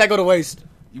not gonna let that go to waste.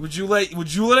 Would you let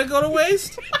it go to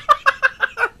waste?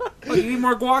 Like, you eat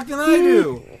more guac than I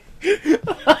do.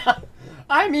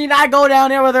 I mean, I go down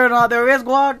there whether or not there is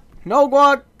guac, no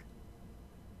guac. A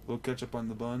little ketchup on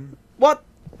the bun. What?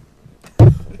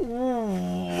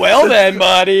 Well then,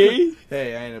 buddy.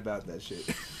 Hey, I ain't about that shit.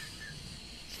 It's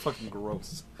fucking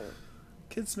gross.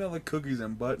 Kids smell like cookies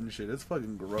and butt and shit. It's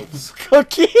fucking gross.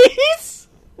 Cookies?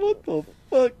 What the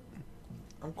fuck?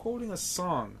 I'm quoting a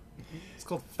song. It's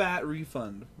called Fat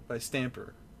Refund by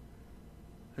Stamper.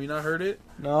 Have you not heard it?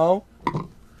 No.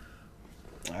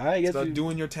 I It's guess about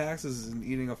doing your taxes and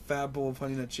eating a fat bowl of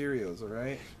Honey Nut Cheerios,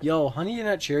 alright? Yo, Honey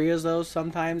Nut Cheerios though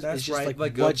sometimes That's it's just right,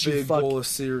 like a what you big fuck. bowl of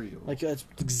cereal. Like that's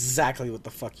exactly what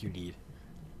the fuck you need.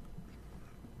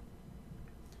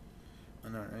 I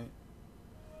know, right?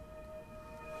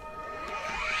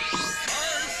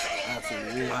 That's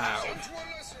loud.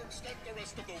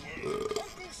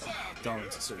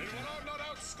 Dominance asserted.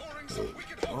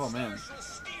 Oh man.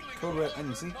 Code Red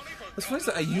onion. See, it's funny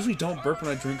that I usually don't burp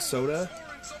when I drink soda,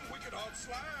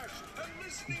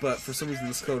 but for some reason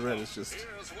this Code Red is just.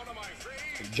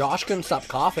 Josh couldn't stop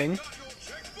coughing.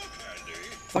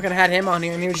 Fucking had him on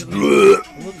here and he was just.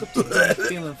 Look up to that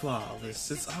feeling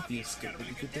flawless. It's obvious.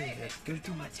 Good day. Go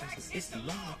do my taxes. It's the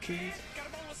law, kids.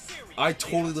 I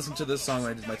totally listened to this song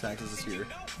when I did my taxes this year.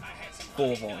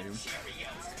 Full volume.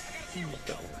 I'm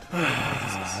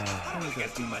gonna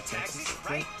do my taxes,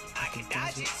 right? I can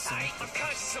dodge it, sorry. I'm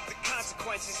conscious of the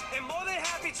consequences and more than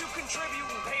happy to contribute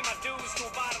and pay my dues to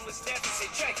a bottomless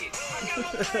deficit. Check it.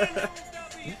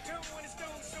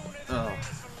 Oh.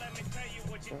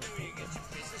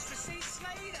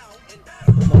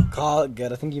 Call it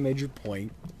good. I think you made your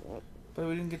point. But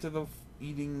we didn't get to the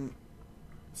eating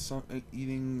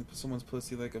someone's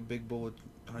pussy like a big bowl of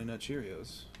Honey Nut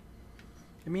Cheerios.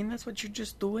 I mean, that's what you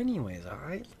just do anyways,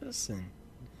 alright? Listen.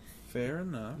 Fair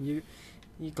enough. You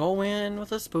go in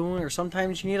with a spoon, or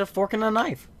sometimes you need a fork and a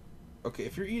knife. Okay,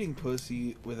 if you're eating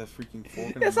pussy with a freaking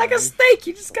fork and It's a like knife, a steak.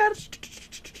 You just gotta.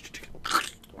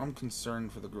 I'm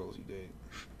concerned for the girls you date.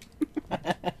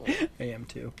 I am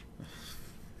too.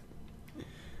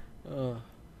 Ugh.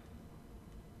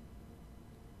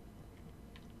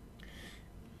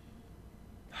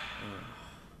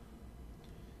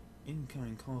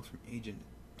 Incoming call from Agent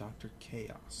Dr.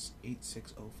 Chaos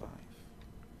 8605.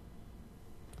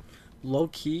 Low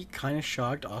key, kind of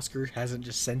shocked Oscar hasn't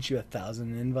just sent you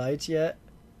 1,000 invites yet.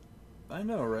 I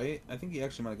know, right? I think he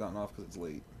actually might have gotten off because it's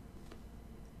late.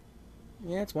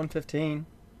 Yeah, it's 1:15.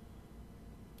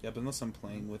 Yeah, but unless I'm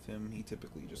playing with him, he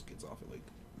typically just gets off at like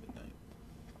midnight.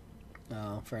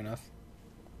 Oh, fair enough.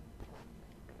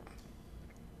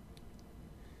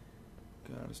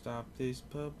 Gotta stop this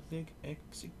public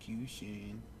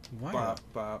execution. Why? Bop,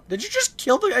 bop. Did you just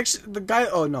kill the guy?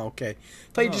 Oh no, okay. I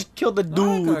thought you No. just killed the No,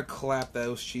 I'm dude. gonna clap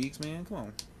those cheeks, man. Come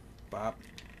on. Bop.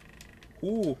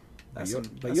 Ooh, that's some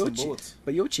bullets.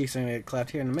 But your cheeks are gonna get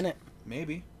clapped here in a minute.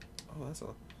 Maybe. Oh, that's a...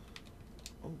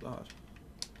 Oh, God.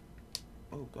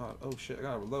 Oh, God. Oh, shit. I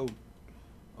gotta reload.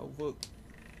 Oh, look.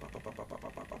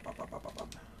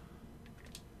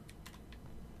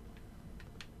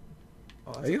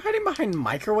 Oh, Are you hiding behind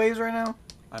microwaves right now?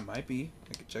 I might be.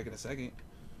 I can check in a second.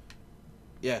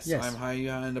 Yes, Yes. I'm hiding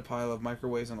behind a pile of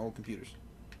microwaves and old computers.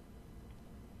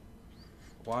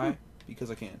 Why?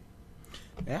 Because I can.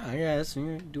 Yeah, I guess.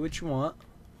 You do what you want.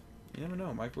 You never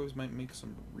know. Microwaves might make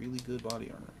some really good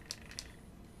body armor.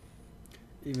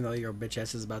 Even though your bitch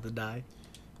ass is about to die.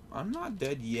 I'm not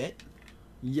dead yet.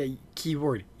 Yeah,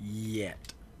 keyword,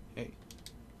 yet. Hey.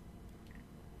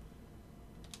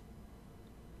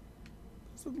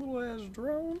 It's a little ass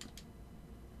drone.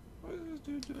 What is this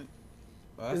dude doing?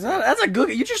 That's a good...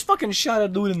 You just fucking shot a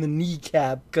dude in the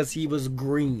kneecap because he was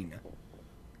green.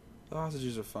 The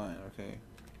hostages are fine, okay?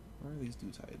 Where are these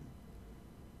dudes hiding?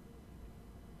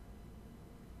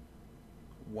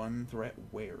 One threat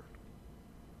where?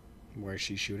 Where is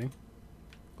she shooting?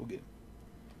 Go get him.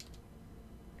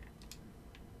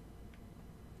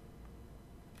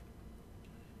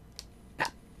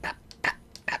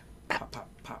 Pop, pop,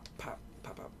 pop, pop,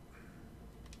 pop, pop.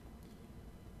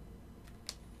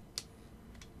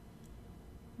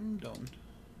 Don't.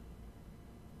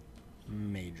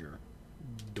 Major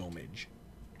damage.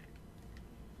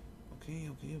 Okay.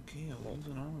 I'll use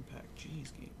an armor pack.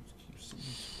 Jeez, games. Keep sending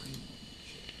screaming and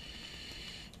shit.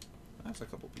 That's a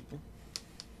couple people.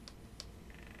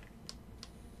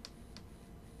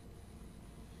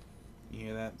 You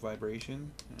hear that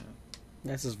vibration? Yeah.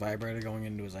 That's his vibrator going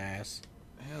into his ass.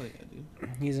 Hell yeah, dude.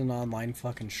 He's an online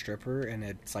fucking stripper, and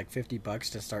it's like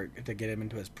 $50 to get him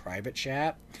into his private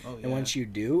chat. Oh yeah. And once you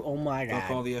do, oh my They'll god.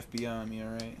 call the FBI on me,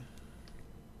 alright?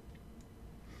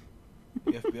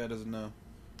 The FBI doesn't know.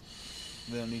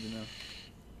 They don't need to know.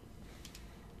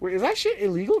 Wait, is that shit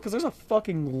illegal? Because there's a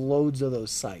fucking loads of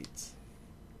those sites.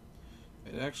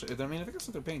 It actually, I mean, I think it's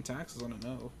like they're paying taxes on it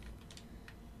now.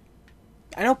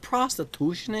 I know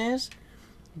prostitution is,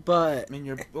 but I mean,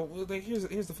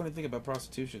 here's the funny thing about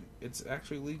prostitution. It's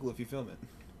actually legal if you film it.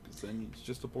 Because then it's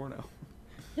just a porno.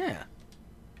 yeah.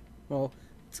 Well,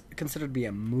 it's considered to be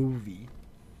a movie.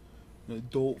 An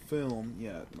adult film,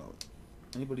 yeah, no.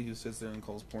 Anybody who sits there and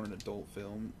calls porn an adult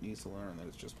film needs to learn that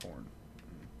it's just porn.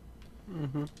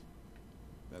 Mm-hmm.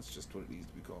 That's just what it needs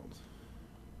to be called.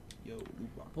 Yo,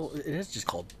 loot box. Well, it is just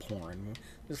called porn.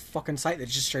 There's a fucking site that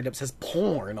just straight up says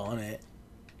porn on it.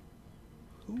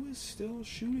 Who is still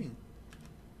shooting?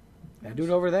 That dude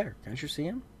over there. Can't you see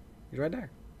him? He's right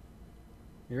there.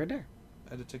 He's right there.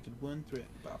 I detected one threat.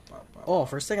 Bop, bop, bop, Oh, bop.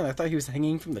 for a second I thought he was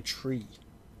hanging from the tree.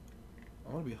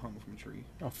 I want to be hung from a tree.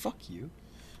 Oh, fuck you.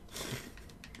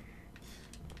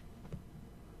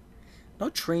 No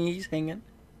trees hanging.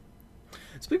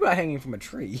 Speak about hanging from a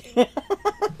tree.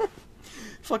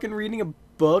 Fucking reading a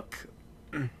book.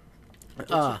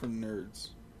 Books are for nerds.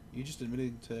 You just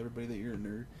admitted to everybody that you're a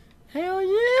nerd. Hell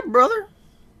yeah, brother.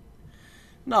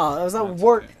 No, I was at That's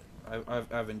work. okay.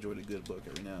 I've enjoyed a good book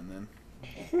every now and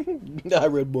then. I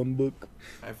read one book.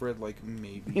 I've read like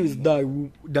maybe. It was Diary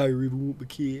of a Whoopie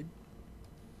Kid.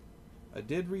 I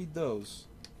did read those.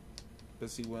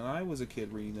 But see, when I was a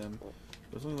kid reading them,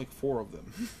 there was only like 4 of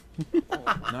them.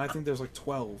 Now I think there's like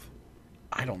 12.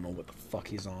 I don't know what the fuck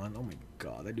he's on. Oh my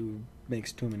god, that dude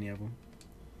makes too many of them.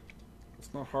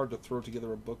 It's not hard to throw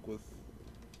together a book with,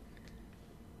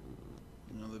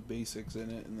 the basics in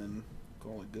it and then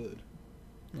call it good.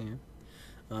 Yeah.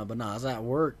 But no, I was at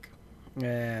work,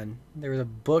 and there was a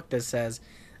book that says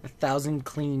 1,000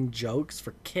 clean jokes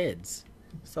for kids.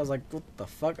 So I was like, what the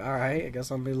fuck? Alright, I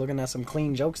guess I'll be looking at some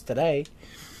clean jokes today.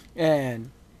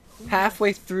 And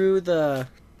halfway through the...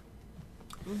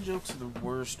 Those jokes are the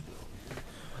worst.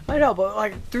 I know, but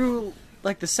like through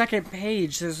like the second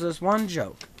page, there's this one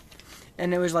joke.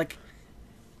 And it was like,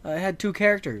 it had 2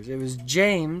 characters. It was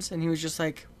James, and he was just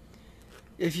like,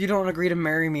 if you don't agree to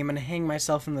marry me, I'm going to hang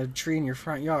myself in the tree in your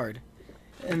front yard.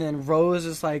 And then Rose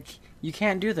is like, you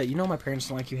can't do that. You know my parents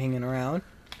don't like you hanging around.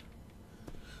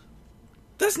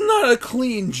 That's not a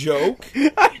clean joke.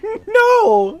 I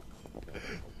know!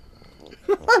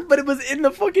 But it was in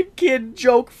the fucking kid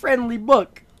joke-friendly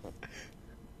book.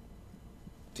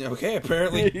 Okay,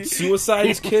 apparently suicide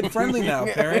is kid-friendly now,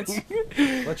 parents.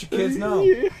 Let your kids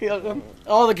know.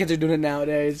 All the kids are doing it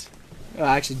nowadays.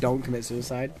 Actually, don't commit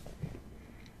suicide.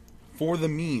 For the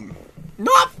meme.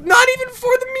 Not even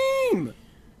for the meme!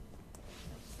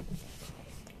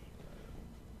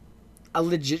 I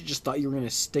legit just thought you were going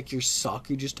to stick your sock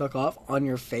you just took off on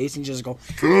your face and just go...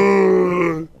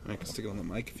 I can stick it on the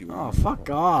mic if you want. Oh, fuck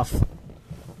off.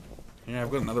 Yeah,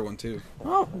 I've got another one too.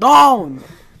 Oh, gone!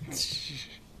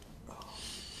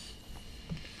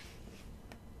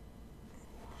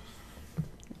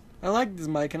 I like this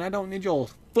mic, and I don't need your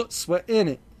foot sweat in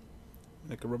it.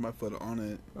 I can rub my foot on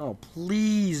it. Oh,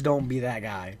 please don't be that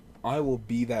guy. I will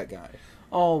be that guy.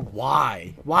 Oh,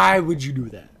 why? Why would you do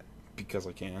that? Because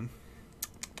I can.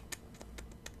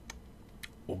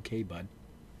 Okay, bud.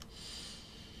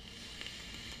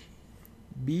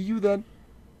 Be you then.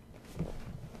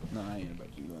 No, I ain't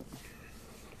about to do that.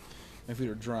 My feet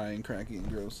are dry and cracky and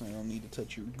gross, and I don't need to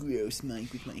touch your gross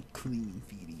mic with my clean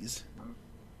feeties.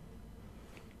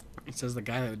 It says the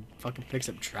guy that fucking picks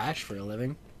up trash for a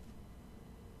living.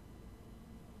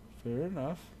 Fair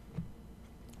enough.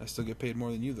 I still get paid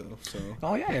more than you, though, so...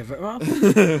 Oh, yeah. Well,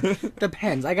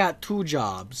 depends. I got 2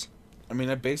 jobs. I mean,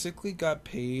 I basically got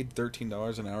paid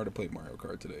 $13 an hour to play Mario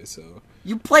Kart today, so...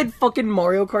 You played fucking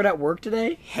Mario Kart at work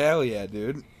today? Hell yeah,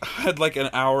 dude. I had like an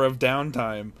hour of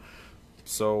downtime.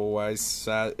 So I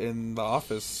sat in the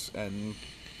office and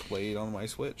played on my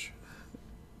Switch.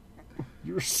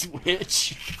 Your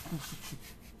Switch?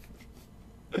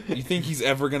 You think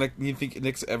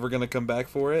Nick's ever gonna come back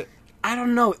for it? I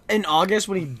don't know. In August,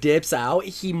 when he dips out,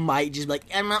 he might just be like,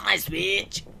 I want my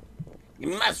Switch. Give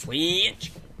me my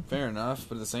Switch. Fair enough,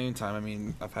 but at the same time, I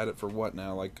mean, I've had it for what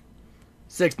now, like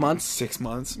 6 months? 6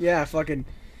 months? Yeah, fucking...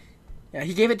 Yeah,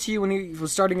 he gave it to you when he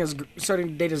was starting to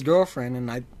date his girlfriend,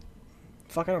 and I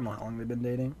don't know how long they've been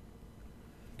dating.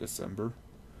 December.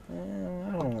 I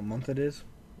don't know what month it is.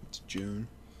 It's June.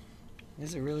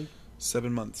 Is it really?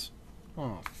 7 months.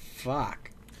 Oh,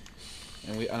 fuck.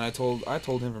 And I told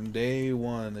him from day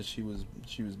one that she was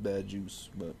bad juice,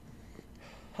 but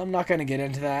I'm not gonna get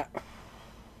into that.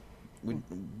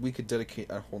 we could dedicate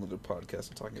a whole other podcast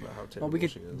to talking about how terrible Well, we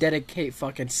she could is. dedicate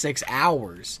fucking 6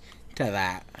 hours to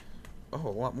that. Oh, a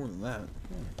lot more than that.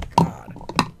 God.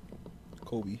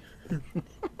 Kobe.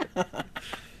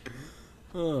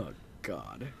 Oh,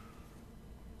 God.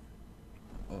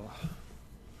 Oh.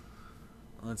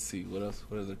 Let's see, what else?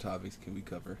 What other topics can we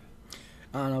cover?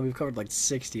 I don't know, we've covered like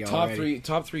 60 already.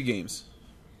 Top three games.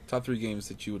 Top 3 games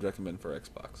that you would recommend for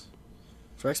Xbox.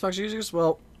 For Xbox users,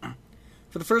 well,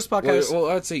 for the first podcast... Well,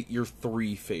 I'd say your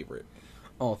 3 favorite.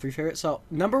 Oh, 3 favorite. So,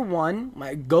 number 1,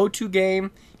 my go-to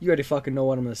game, you already fucking know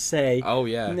what I'm gonna say. Oh,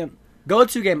 yeah.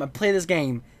 Go-to game, I play this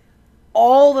game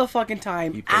all the fucking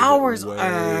time, He plays hours it way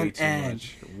on too end.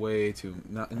 much. Way too...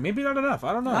 maybe not enough,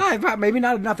 I don't know. Maybe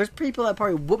not enough. There's people that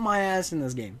probably whoop my ass in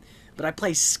this game. But I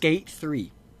play Skate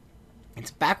 3.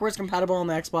 It's backwards compatible on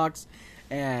the Xbox,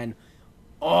 and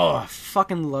I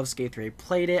fucking love Skate 3. I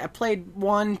played it. I played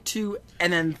 1, 2,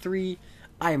 and then 3.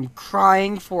 I am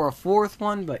crying for a 4th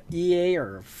one, but EA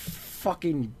are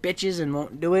fucking bitches and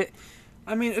won't do it.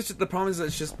 I mean, it's just, the problem is that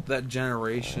it's just that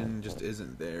generation just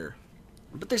isn't there.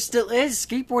 But there still is.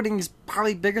 Skateboarding is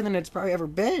probably bigger than it's probably ever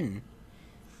been.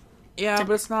 Yeah,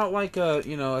 but it's not like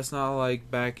it's not like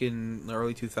back in the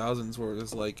early 2000s where it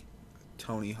was like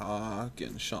Tony Hawk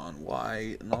and Shaun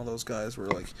White and all those guys were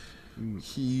like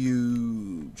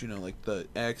huge, like the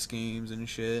X Games and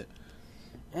shit.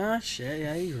 Ah, shit,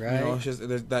 yeah, you're right. It's just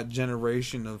there's that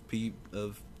generation of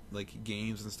like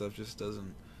games and stuff just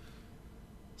doesn't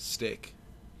stick,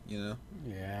 Yeah,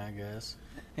 I guess.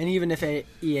 And even if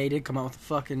EA did come out with a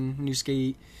fucking new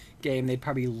skate game, they'd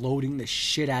probably be loading the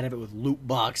shit out of it with loot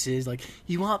boxes. Like,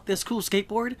 you want this cool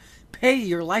skateboard? Pay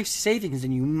your life savings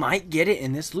and you might get it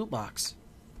in this loot box.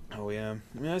 Oh yeah,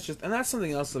 I mean that's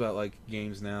something else about like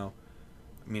games now.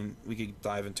 I mean, we could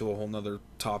dive into a whole nother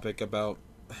topic about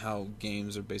how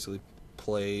games are basically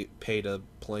pay to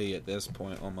play at this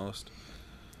point almost.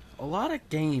 A lot of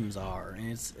games are, and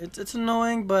it's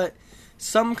annoying, but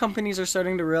some companies are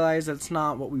starting to realize that's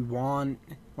not what we want.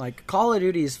 Like, Call of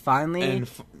Duty is finally And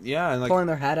like, pulling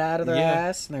their head out of their yeah.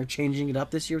 ass, and they're changing it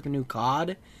up this year with the new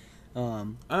COD. I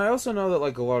also know that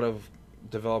like a lot of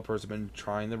developers have been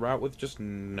trying the route with just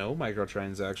no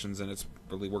microtransactions, and it's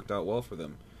really worked out well for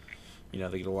them. They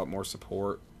get a lot more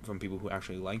support from people who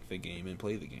actually like the game and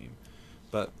play the game.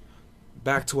 But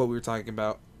back to what we were talking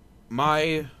about,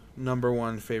 my number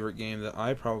 1 favorite game that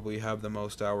I probably have the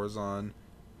most hours on,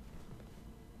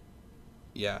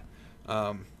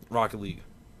 Rocket League.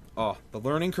 Oh, the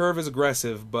learning curve is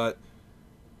aggressive, but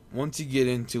once you get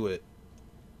into it,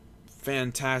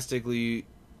 fantastically,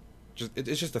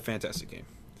 it's just a fantastic game.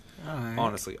 Alright.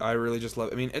 Honestly, I really just love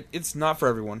it. I mean, it's not for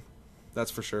everyone,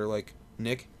 that's for sure. Like,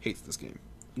 Nick hates this game.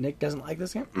 Nick doesn't like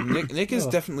this game? Nick is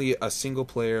definitely a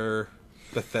single-player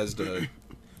Bethesda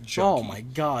junkie. Oh my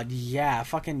god, yeah.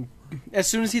 Fucking... As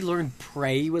soon as he learned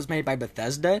Prey was made by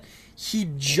Bethesda, he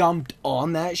jumped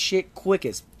on that shit quick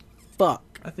as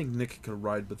fuck. I think Nick could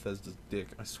ride Bethesda's dick,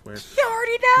 I swear. He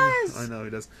already does! I know he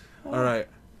does. Alright,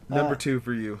 number 2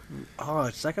 for you. Oh,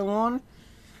 second one?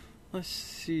 Let's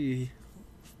see.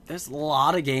 There's a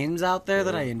lot of games out there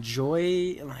that I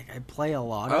enjoy, and like I play a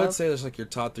lot of. I would say there's like your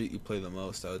top 3 you play the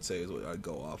most, I would say, is what I'd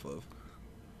go off of.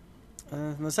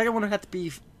 And the second one would have to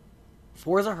be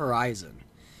Forza Horizon.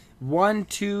 1,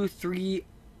 2, 3,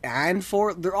 and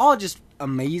 4. They're all just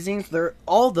amazing.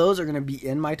 All those are going to be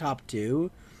in my top 2.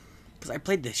 Because I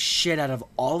played the shit out of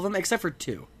all of them, except for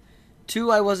 2.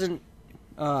 2,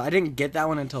 I didn't get that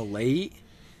one until late.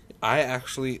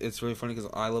 It's really funny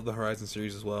because I love the Horizon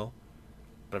series as well.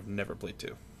 But I've never played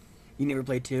 2. You never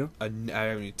played 2? I haven't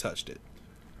even touched it.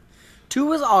 2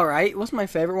 was alright. It wasn't my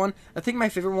favorite one. I think my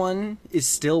favorite one is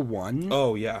still 1.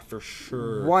 Oh, yeah, for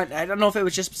sure. 1, I don't know if it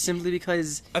was just simply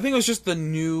because... I think it was just the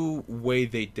new way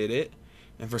they did it.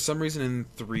 And for some reason in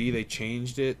 3, they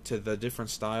changed it to the different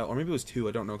style. Or maybe it was 2,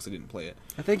 I don't know because I didn't play it.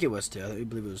 I think it was 2. I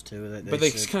believe it was 2. But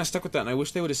they kind of stuck with that, and I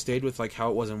wish they would have stayed with like how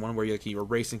it was in 1, where you were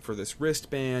racing for this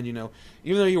wristband, you know.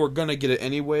 Even though you were going to get it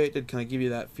anyway, it did kind of give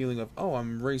you that feeling of, oh,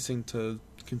 I'm racing to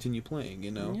continue playing,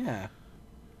 you know. Yeah.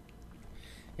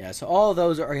 Yeah, so all of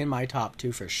those are in my top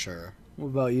 2 for sure. What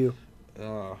about you?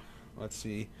 Let's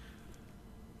see.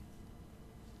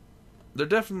 They're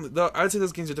definitely... I'd say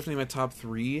those games are definitely in my top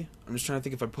 3. I'm just trying to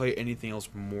think if I play anything else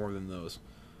more than those.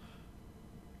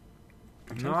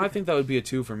 No, I think that would be a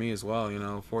 2 for me as well, you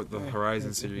know, for the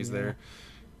Horizon series there.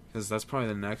 Because that's probably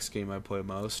the next game I play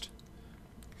most.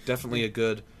 Definitely a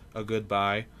good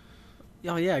buy.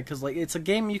 Oh, yeah, because like, it's a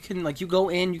game you can... Like, you go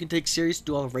in, you can take serious,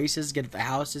 do all the races, get the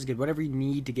houses, get whatever you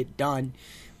need to get done.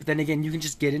 But then again, you can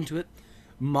just get into it,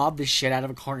 mob the shit out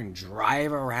of a car, and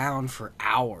drive around for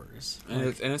hours. And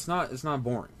it's not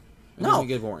boring. It No. doesn't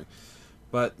get boring.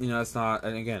 But, you know, it's not...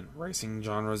 And again, racing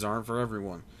genres aren't for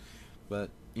everyone.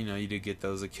 But, you know, you do get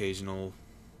those occasional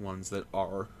ones that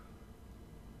are.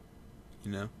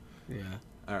 You know? Yeah.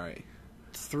 Alright.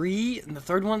 3, and the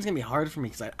third one's gonna be hard for me,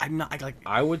 because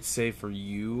I would say for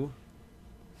you,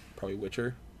 probably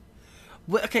Witcher.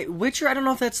 Okay, Witcher, I don't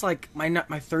know if that's like my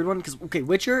third one, because, okay,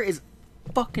 Witcher is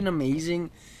fucking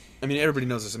amazing. I mean, everybody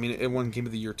knows this. I mean, it won Game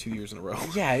of the Year 2 years in a row.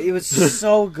 Yeah, it was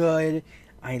so good.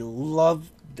 I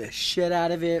love the shit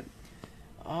out of it.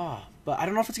 Oh, but I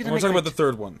don't know if it's gonna We're make talking about the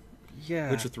third one. Yeah.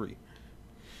 Witcher 3.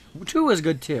 2 was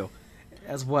good too,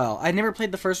 as well. I never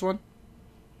played the first one.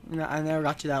 No, I never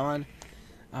got to that one.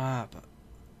 But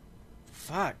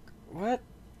fuck,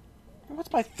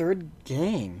 what's my third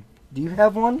game? Do you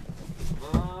have one?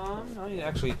 No,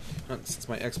 actually, since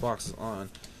my Xbox is on.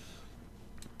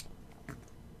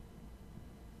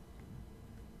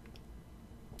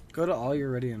 Go to all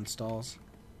your ready installs.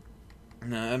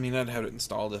 No, I mean, I'd have it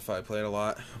installed if I played a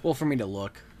lot. Well, for me to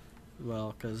look.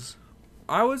 Well, because...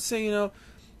 I would say, you know...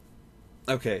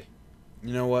 Okay.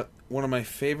 You know what? One of my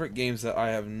favorite games that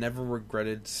I have never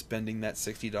regretted spending that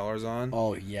 $60 on.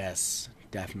 Oh, yes.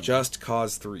 Definitely. Just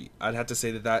Cause 3. I'd have to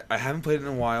say that I haven't played it in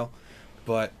a while,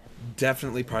 but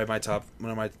definitely probably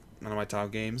one of my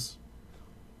top games.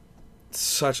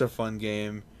 Such a fun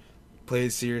game. Play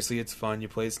it seriously, it's fun. You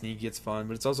play it sneaky, it's fun.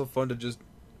 But it's also fun to just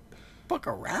fuck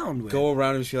around with. Go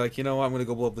around and feel like, you know what, I'm going to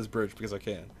go blow up this bridge because I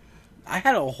can. I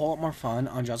had a whole lot more fun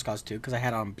on Just Cause 2 because I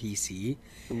had it on PC.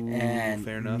 Ooh, and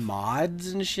fair enough.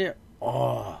 Mods and shit.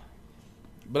 Oh.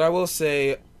 But I will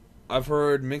say, I've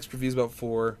heard mixed reviews about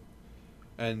 4,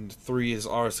 and 3 is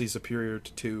obviously superior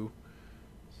to 2.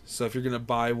 So if you're going to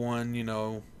buy one, you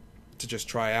know, to just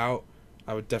try out,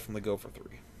 I would definitely go for 3.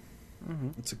 Mm-hmm.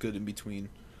 It's a good in-between.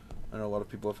 I know a lot of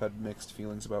people have had mixed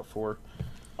feelings about 4.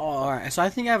 Oh, alright, so I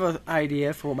think I have an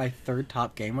idea for what my third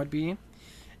top game would be.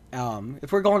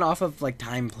 If we're going off of like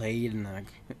time played and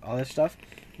all that stuff,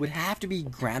 would have to be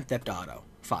Grand Theft Auto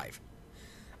 5.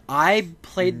 I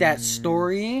played that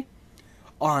story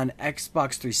on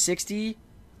Xbox 360,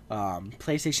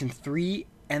 PlayStation 3,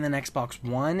 and then Xbox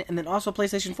One, and then also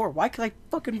PlayStation 4. Why? Because I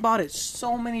fucking bought it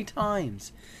so many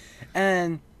times.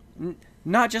 And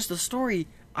not just the story,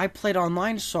 I played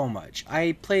online so much.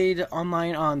 I played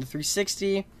online on the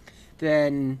 360,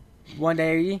 then one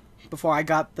day before I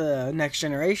got the next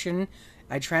generation,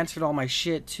 I transferred all my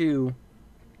shit to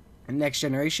next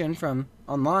generation from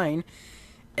online,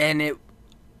 and it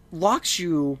locks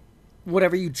you,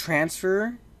 whatever you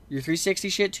transfer your 360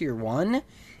 shit to your one,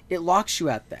 it locks you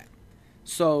at that.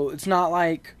 So it's not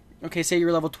like, okay, say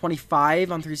you're level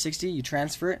 25 on 360, you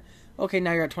transfer it, okay,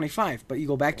 now you're at 25, but you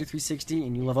go back to 360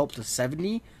 and you level up to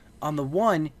 70, on the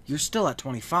one, you're still at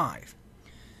 25.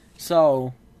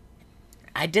 So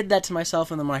I did that to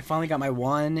myself, and then when I finally got my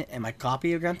one and my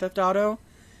copy of Grand Theft Auto,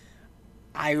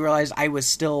 I realized I was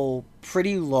still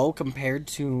pretty low compared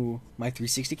to my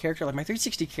 360 character. Like, my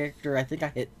 360 character, I think I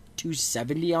hit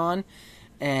 270 on,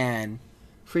 and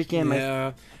freaking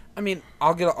Yeah. I mean,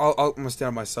 I'm gonna stand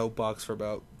on my soapbox for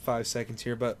about 5 seconds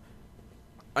here, but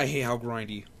I hate how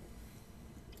grindy.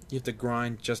 You have to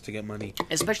grind just to get money.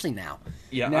 especially now.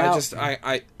 Yeah, Now-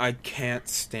 I can't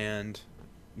stand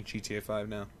GTA 5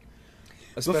 now.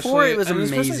 Before it was and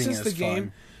especially amazing since as the game.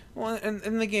 fun. Well,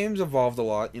 and the game's evolved a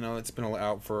lot. You know, it's been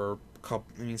out for a couple.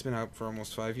 I mean, it's been out for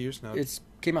almost 5 years now. It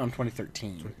came out in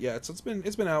 2013. Yeah, it's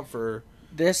been out for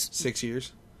This 6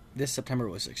 years. September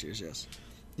was 6 years, yes.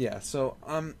 Yeah, so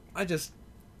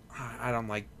I don't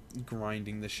like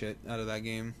grinding the shit out of that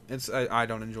game. I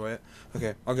don't enjoy it.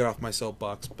 Okay, I'll get off my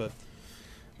soapbox, but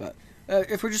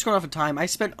If we're just going off of time, I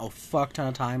spent a fuck ton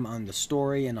of time on the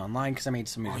story and online because I made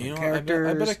some new characters.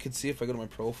 I bet I could see if I go to my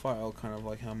profile, kind of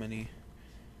like how many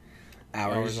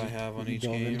hours I have on you each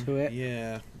delve game. into it.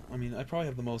 Yeah, I mean, I probably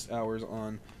have the most hours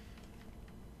on.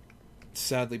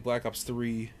 Sadly, Black Ops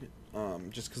 3,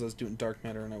 just because I was doing Dark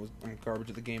Matter and I'm garbage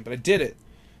at the game, but I did it.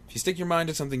 If you stick your mind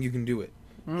to something, you can do it.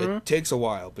 Mm-hmm. It takes a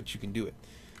while, but you can do it.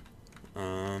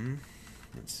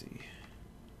 Let's see.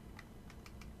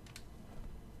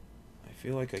 I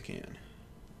feel like I can.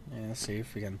 Yeah, let's see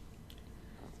if we can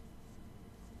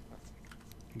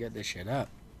get this shit up.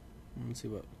 Let's see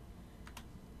what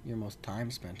your most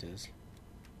time spent is.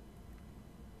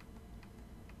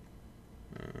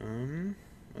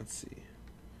 Let's see.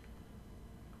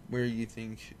 Where you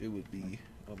think it would be?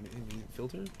 Oh, maybe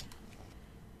filter?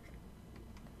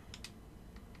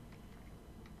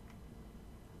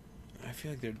 I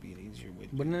feel like there'd be an easier way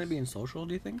to Wouldn't do it be in social,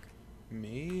 do you think?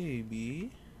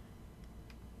 Maybe.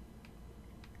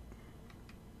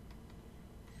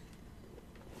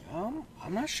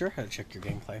 I'm not sure how to check your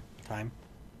gameplay time.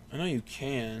 I know you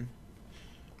can.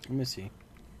 Let me see.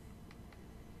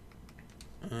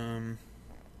 But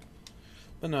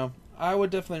no, I would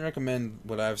definitely recommend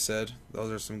what I've said.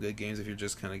 Those are some good games if you're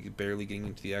just kind of barely getting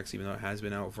into the X, even though it has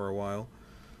been out for a while.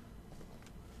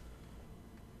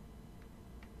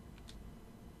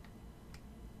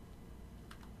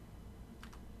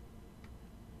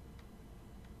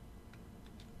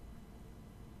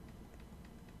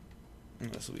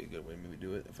 This will be a good way to maybe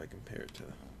do it if I compare it to... I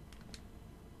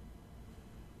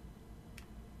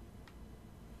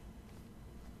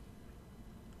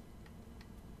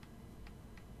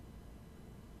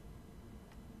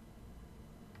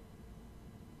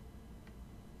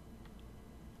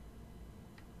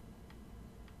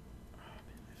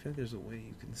feel like there's a way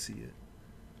you can see it.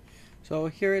 So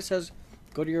here it says,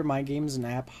 go to your My Games and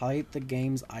app, highlight the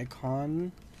game's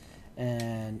icon,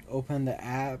 and open the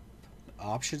app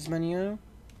options menu.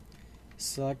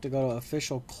 Select to go to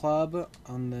official club.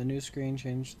 On the new screen,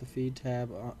 change the feed tab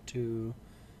to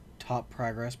top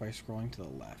progress by scrolling to the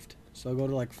left. So go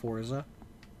to like Forza.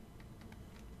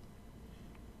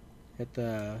 Hit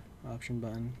the option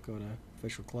button, go to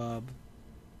official club.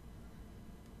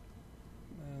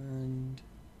 And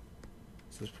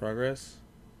Is this progress?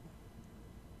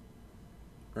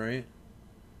 Right?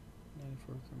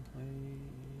 94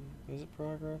 complete. Is it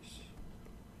progress?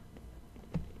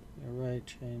 Yeah, right,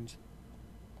 change.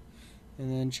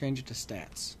 And then change it to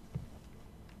stats.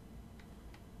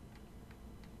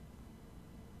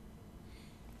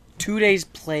 Two days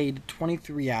played,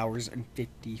 23 hours and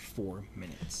 54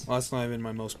 minutes. Well, that's not even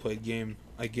my most played game.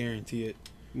 I guarantee it.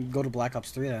 Go to Black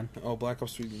Ops 3 then. Oh, Black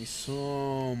Ops 3 gave me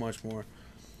so much more.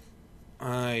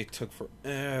 I took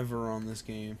forever on this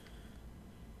game.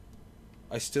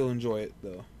 I still enjoy it,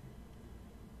 though.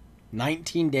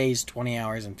 19 days, 20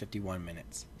 hours and 51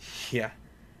 minutes. Yeah.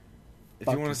 If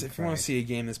you want to see a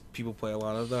game that people play a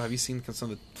lot of, though, have you seen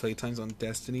some of the play times on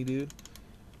Destiny, dude?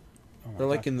 Oh my They're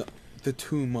like God. in the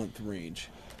 2-month range.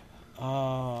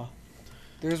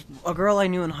 There's a girl I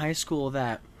knew in high school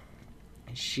that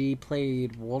she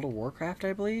played World of Warcraft,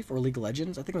 I believe, or League of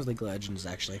Legends. I think it was League of Legends,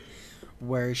 actually.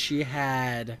 Where she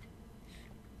had...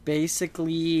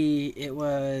 Basically, it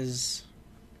was...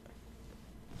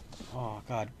 Oh,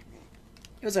 God.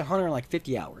 It was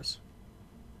 150 hours.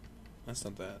 That's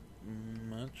not that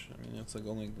much. I mean, that's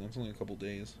only a couple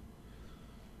days.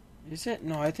 Is it?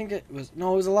 No, I think it was...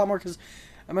 No, it was a lot more, because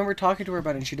I remember talking to her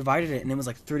about it, and she divided it, and it was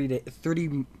like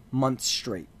 30 months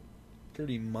straight.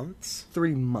 30 months?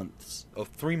 3 months. Oh,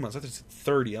 3 months. I thought you said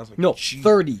 30. I was like, No, geez.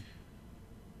 30.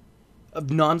 Of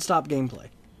non-stop gameplay.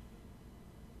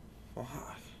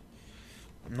 Fuck.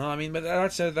 No, I mean, but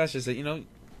that's just it. You know,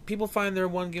 people find their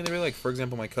one game they really like. For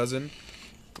example, my cousin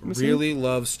really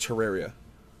loves Terraria.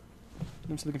 Let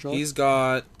me see the controller. He's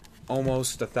got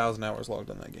almost 1,000 hours logged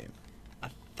on that game.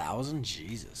 1,000?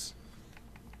 Jesus.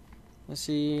 Let's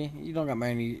see. You don't got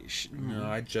many. No,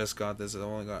 I just got this. I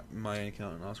only got my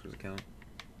account and Oscar's account.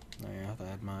 Oh, yeah, I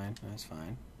had mine. That's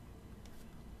fine.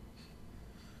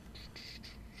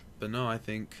 But no, I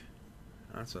think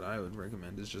that's what I would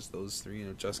recommend is just those three.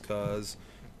 Just Cause,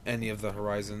 any of the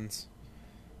Horizons.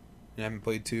 I haven't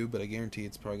played 2, but I guarantee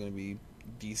it's probably going to be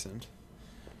decent.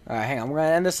 All right, hang on. We're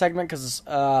going to end this segment because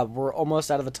we're almost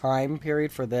out of the time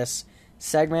period for this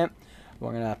segment.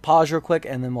 We're going to pause real quick,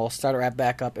 and then we'll start it right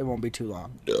back up. It won't be too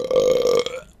long.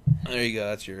 There you go.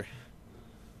 That's your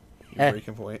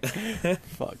breaking point.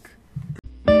 Fuck.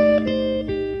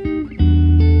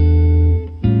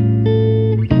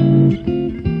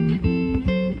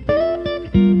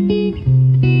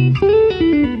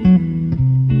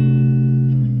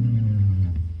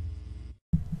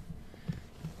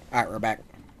 Alright, we're back.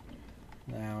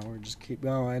 Now we'll just keep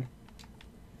going.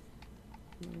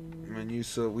 And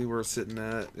we were sitting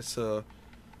at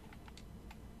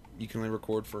you can only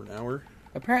record for an hour.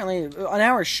 Apparently, an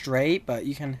hour straight, but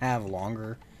you can have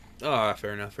longer. Ah,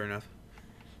 fair enough.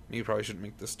 You probably shouldn't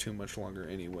make this too much longer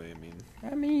anyway.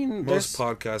 I mean, most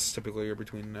podcasts typically are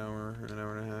between an hour and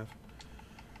a half.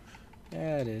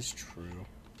 That is true.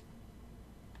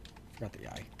 Forgot the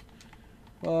eye.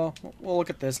 Well, we'll look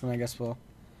at this, and I guess we'll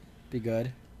be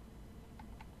good.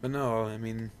 But no, I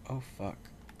mean... Oh, fuck.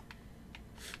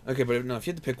 Okay, but no, if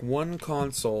you had to pick one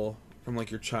console from, like,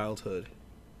 your childhood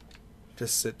to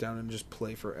sit down and just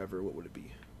play forever, what would it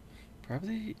be?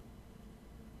 Probably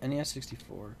NES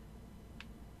 64.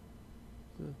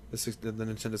 The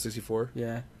Nintendo 64?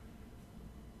 Yeah.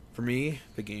 For me,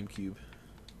 the GameCube.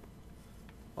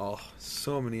 Oh,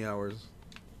 so many hours.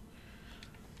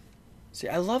 See,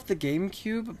 I love the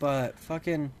GameCube, but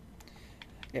fucking...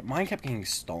 mine kept getting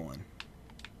stolen.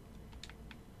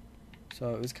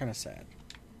 So it was kind of sad.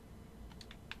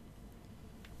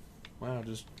 Wow,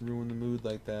 just ruin the mood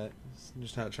like that.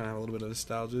 Just trying to have a little bit of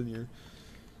nostalgia in your...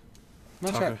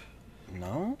 Not sure.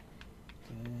 No?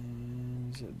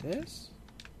 Is it this?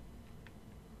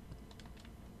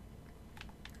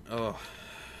 Oh.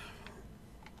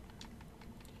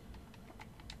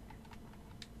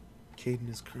 Caden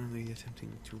is currently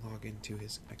attempting to log into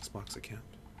his Xbox account.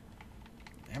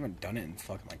 I haven't done it in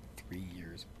fucking like 3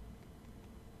 years.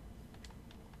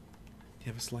 You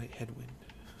have a slight headwind.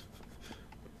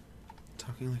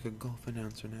 Talking like a golf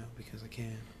announcer now because I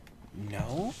can.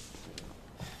 No?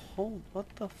 Hold, what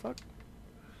the fuck?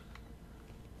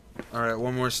 Alright,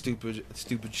 one more stupid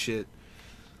shit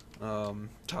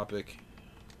topic.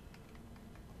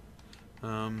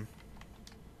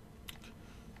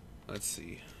 Let's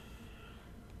see.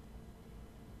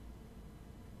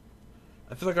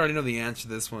 I feel like I already know the answer to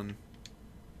this one.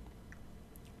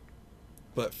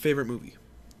 But favorite movie?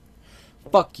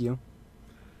 Fuck you.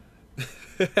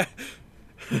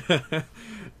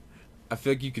 I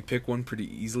feel like you could pick one pretty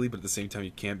easily, but at the same time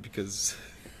you can't because...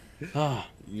 I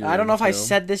don't know if I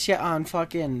said this yet on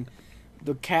fucking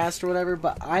the cast or whatever,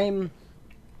 but I'm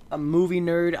a movie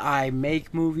nerd. I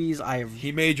make movies.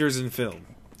 He majors in film.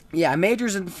 Yeah, I major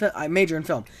in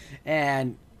film.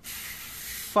 And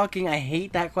fucking I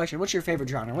hate that question. What's your favorite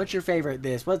genre? What's your favorite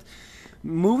this? What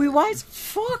movie-wise?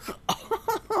 Fuck.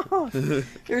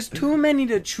 There's too many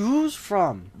to choose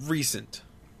from. Recent.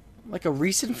 Like a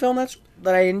recent film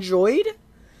that I enjoyed?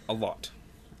 A lot.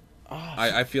 Oh,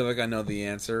 I feel like I know the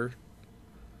answer.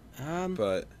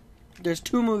 But there's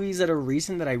 2 movies that are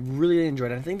recent that I really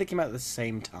enjoyed. I think they came out at the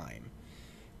same time.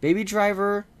 Baby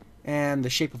Driver and The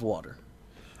Shape of Water.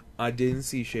 I didn't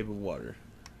see Shape of Water.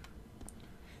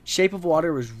 Shape of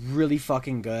Water was really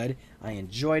fucking good. I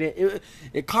enjoyed it.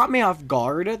 It caught me off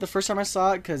guard the first time I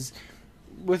saw it because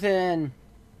within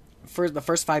the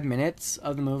first 5 minutes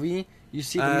of the movie, you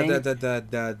see the main...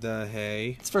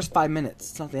 Hey. It's the first 5 minutes.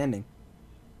 It's not the ending.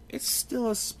 It's still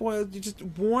a spoiler. You just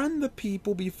warn the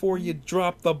people before you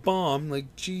drop the bomb.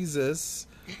 Like, Jesus.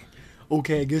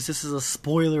 Okay, I guess this is a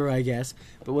spoiler, I guess.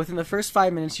 But within the first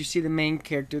 5 minutes, you see the main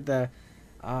character,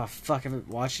 I haven't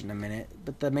watched it in a minute.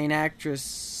 But the main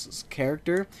actress'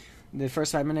 character, the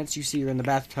first 5 minutes, you see her in the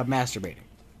bathtub masturbating.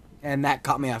 And that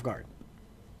caught me off guard.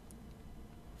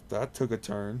 That took a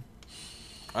turn.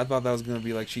 I thought that was going to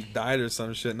be like she died or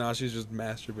some shit. No, she's just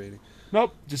masturbating.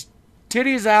 Nope, just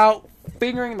titties out,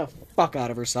 fingering the fuck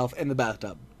out of herself in the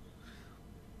bathtub.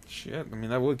 Shit, I mean,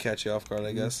 that would catch you off guard,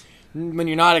 I guess. When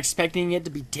you're not expecting it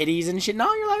to be titties and shit.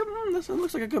 No, you're like, this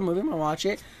looks like a good movie. I'm going to watch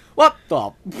it. What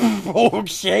the?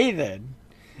 Okay, then.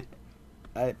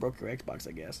 I broke your Xbox,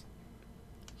 I guess.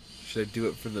 Should I do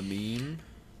it for the meme?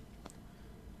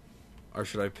 Or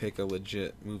should I pick a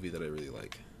legit movie that I really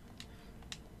like?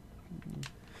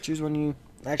 Choose one you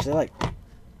actually like.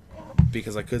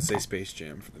 Because I could say Space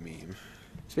Jam for the meme.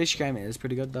 Space Jam is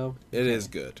pretty good though. It is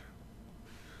good.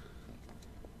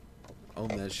 Own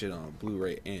that shit on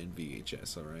Blu-ray and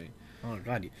VHS, alright? Oh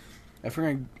god, if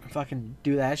we're gonna fucking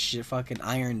do that shit, fucking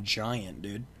Iron Giant,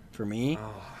 dude. For me,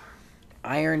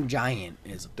 Iron Giant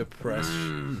is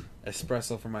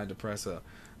espresso for my depresso.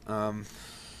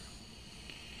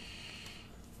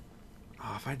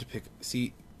 If I had to pick,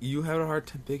 see, you had a hard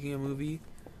time picking a movie.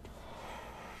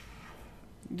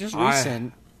 Just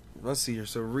recent. Let's see here.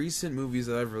 So recent movies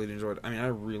that I've really enjoyed. I mean, I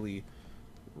really,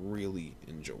 really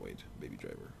enjoyed Baby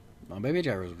Driver. Oh, Baby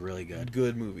Driver was really good.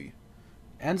 Good movie.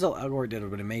 Ansel Elgort did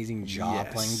an amazing job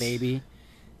playing Baby.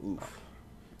 Oof.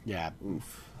 Yeah.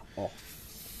 Oof. Oh,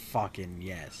 fucking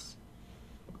yes.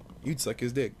 You'd suck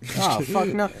his dick. Oh fuck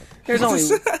no!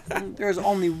 There's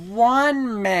only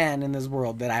one man in this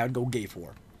world that I would go gay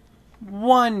for.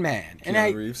 One man,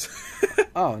 Keanu Reeves.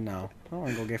 Oh no, I don't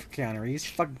want to go gay for Keanu Reeves.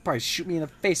 Fucking probably shoot me in the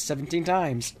face 17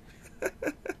 times.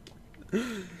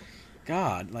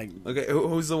 God, like. Okay,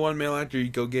 who's the one male actor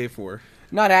you'd go gay for?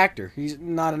 Not actor. He's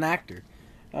not an actor.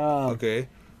 Okay.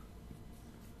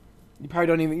 You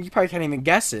probably can't even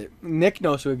guess it. Nick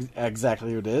knows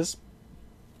exactly who it is.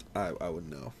 I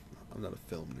wouldn't know. I'm not a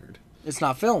film nerd. It's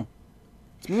not film.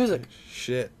 It's music.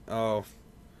 Shit. Oh.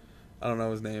 I don't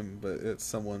know his name, but it's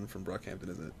someone from Brockhampton,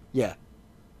 isn't it? Yeah.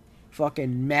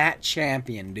 Fucking Matt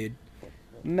Champion, dude.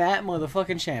 Matt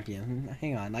motherfucking Champion.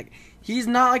 Hang on. Like, he's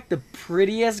not like the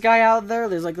prettiest guy out there.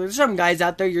 There's some guys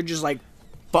out there you're just like,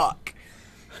 fuck.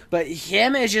 But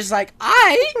him is just like,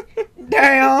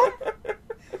 damn.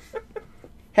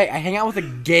 Hey, I hang out with a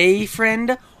gay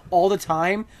friend all the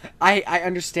time. I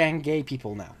understand gay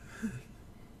people now.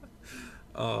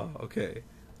 Oh, okay.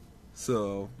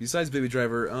 So, besides Baby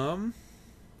Driver,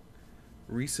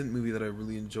 recent movie that I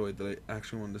really enjoyed that I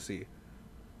actually wanted to see.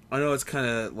 I know it's kind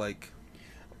of like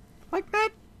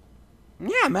Matt.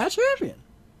 Yeah, Matt Champion.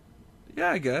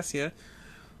 Yeah, I guess, yeah.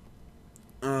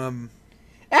 And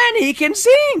he can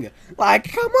sing!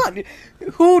 Like, come on.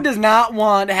 Who does not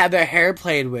want to have their hair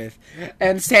played with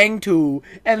and sang to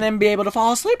and then be able to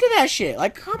fall asleep to that shit?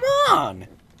 Like, come on.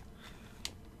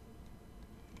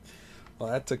 Well,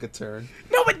 that took a turn.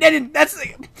 No, but that's...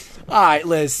 Alright,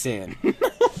 listen.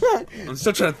 I'm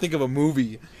still trying to think of a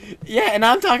movie. Yeah, and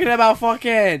I'm talking about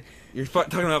fucking... You're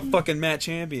talking about fucking Matt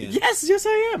Champion. Yes,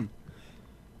 I am.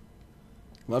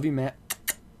 Love you, Matt.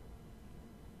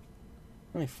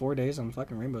 Only 4 days on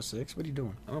fucking Rainbow Six? What are you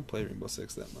doing? I don't play Rainbow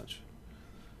Six that much.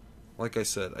 Like I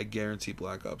said, I guarantee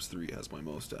Black Ops 3 has my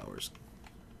most hours.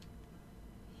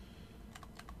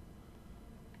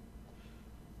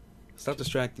 Stop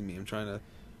distracting me. I'm trying to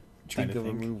think of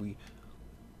a movie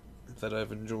that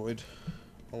I've enjoyed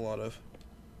a lot of.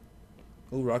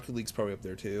 Oh, Rocket League's probably up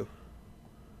there too.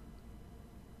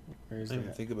 Where is I didn't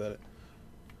even think about it.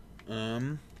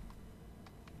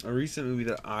 A recent movie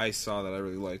that I saw that I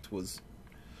really liked was,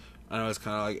 I know it's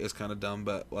kind of dumb,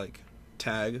 but like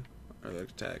Tag. I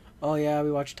like Tag. Oh yeah,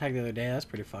 we watched Tag the other day. That's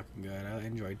pretty fucking good. I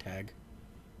enjoyed Tag.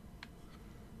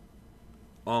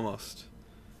 Almost.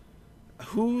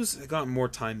 Who's got more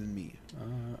time than me?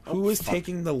 Who is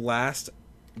taking the last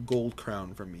gold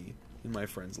crown from me in my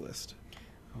friends list?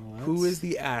 Oh, Who is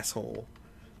the asshole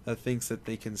that thinks that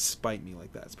they can spite me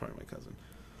like that? It's probably my cousin.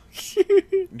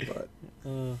 But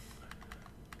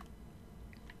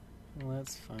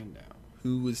let's find out.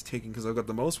 Who is taking... Because I've got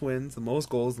the most wins, the most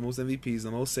goals, the most MVPs,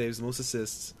 the most saves, the most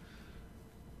assists.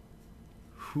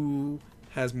 Who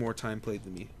has more time played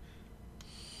than me?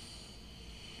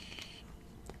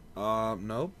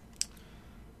 Nope.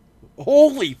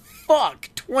 Holy fuck!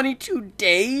 22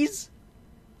 days?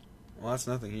 Well, that's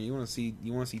nothing. Here, you want to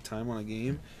see time on a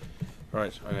game? All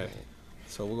right. Okay.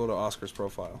 So we'll go to Oscar's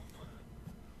profile.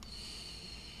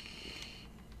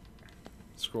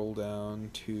 Scroll down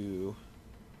to.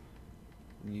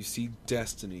 And you see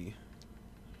Destiny.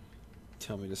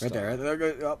 Tell me to stop. Right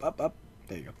there. Up.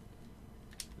 There you go.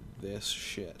 This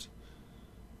shit.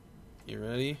 You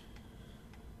ready?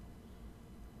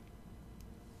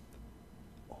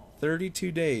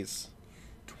 32 days.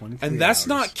 23 And that's hours.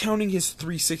 not counting his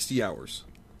 360 hours.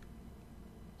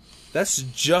 That's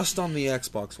just on the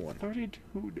Xbox One.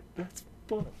 32. That's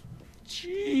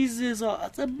Jesus.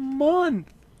 That's a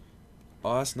month.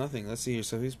 Oh, that's nothing. Let's see here.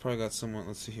 So he's probably got someone.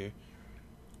 Let's see here.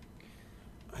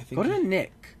 I think Go to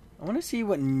Nick. I want to see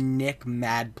what Nick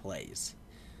Mad plays.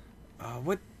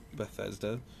 What?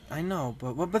 Bethesda. I know,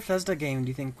 but what Bethesda game do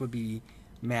you think would be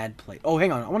Mad play? Oh,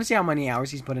 hang on. I want to see how many hours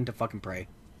he's put into fucking Prey.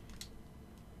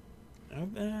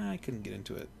 I couldn't get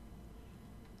into it.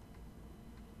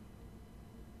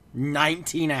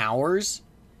 19 hours?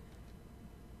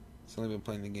 He's only been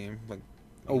playing the game like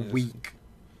A week.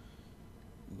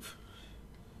 Oof.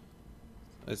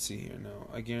 Let's see here. No,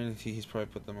 I guarantee he's probably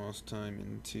put the most time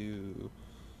into.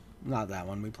 Not that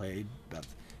one. We played. But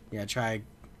yeah, try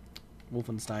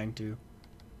Wolfenstein 2.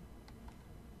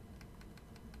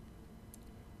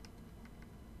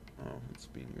 Oh, it's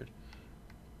being weird.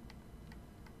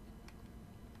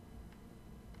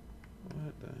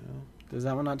 What the hell? Does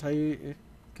that one not tell you?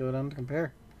 Go down to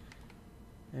compare.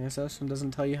 I guess this one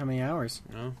doesn't tell you how many hours.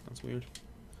 No, that's weird.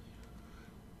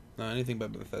 No, anything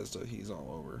but Bethesda, he's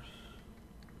all over.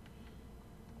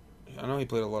 I know he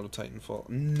played a lot of Titanfall.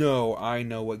 No, I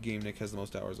know what game Nick has the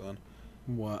most hours on.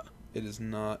 What? It is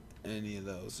not any of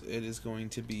those. It is going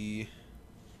to be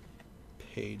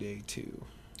Payday 2.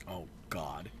 Oh,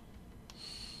 God.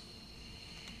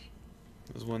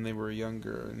 It was when they were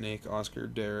younger. Nick, Oscar,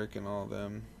 Derek, and all of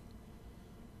them.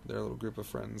 Their little group of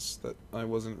friends that I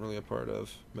wasn't really a part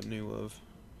of, but knew of.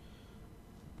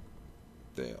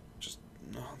 They just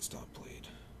non-stop played.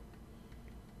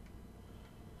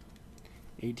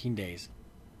 18 days.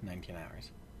 19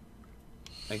 hours.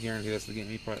 I guarantee that's the game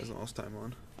he probably has the most time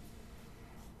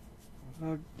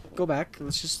on. Go back.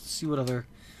 Let's just see what other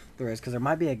there is, because there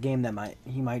might be a game that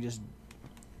he might just.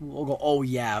 We'll go. Oh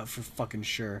yeah, for fucking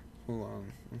sure. Hold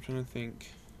on, I'm trying to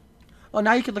think. Oh,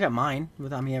 now you can look at mine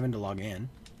without me having to log in.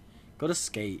 Go to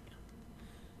Skate.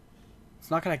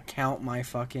 It's not gonna count my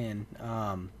fucking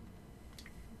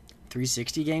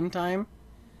 360 game time.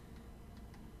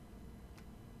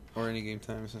 Or any game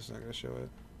time, so it's not gonna show it.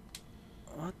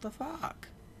 What the fuck?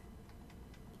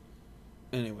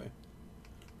 Anyway.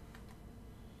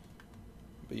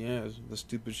 But yeah, the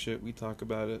stupid shit, we talk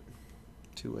about it.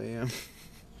 2 a.m.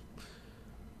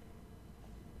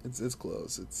 It's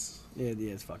close. Yeah,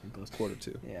 it's fucking close.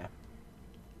 1:45. Yeah.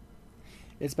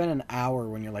 It's been an hour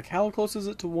when you're like, how close is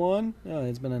it to 1? Oh,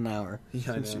 it's been an hour.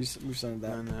 Yeah, I know. We've said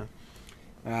that. I know.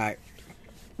 Alright.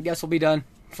 Guess we'll be done.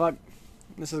 Fuck.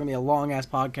 This is going to be a long-ass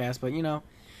podcast, but you know.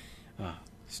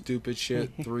 Stupid shit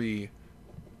 3.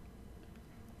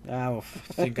 Oh.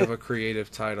 Think of a creative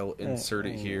title, insert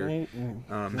it here.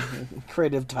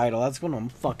 Creative title. That's what I'm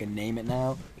fucking name it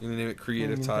now. You gonna name it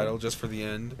creative title just for the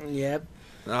end? Yep.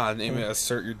 Name it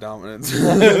assert your dominance.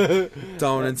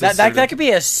 Dominance that could be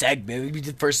a segment. It would be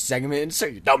the first segment.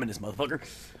 Insert your dominance, motherfucker.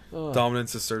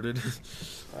 Dominance asserted.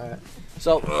 Alright.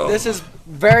 So, this is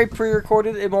very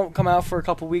pre-recorded. It won't come out for a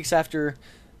couple weeks after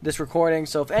this recording.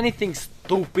 So, if anything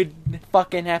stupid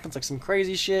fucking happens, like some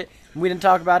crazy shit, we didn't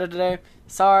talk about it today,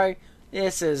 sorry.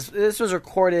 This was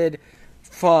recorded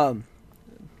from,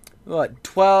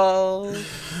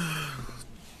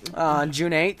 12? On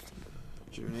June 8th.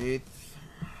 June 8th.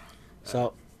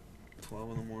 So.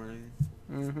 12 in the morning.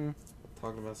 Mm-hmm.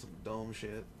 Talking about some dumb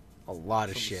shit. A lot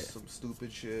of shit. Some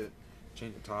stupid shit.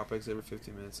 Changing topics every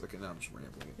 15 minutes. Okay, now I'm just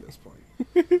rambling at this point.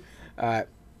 Alright.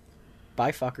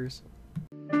 Bye, fuckers.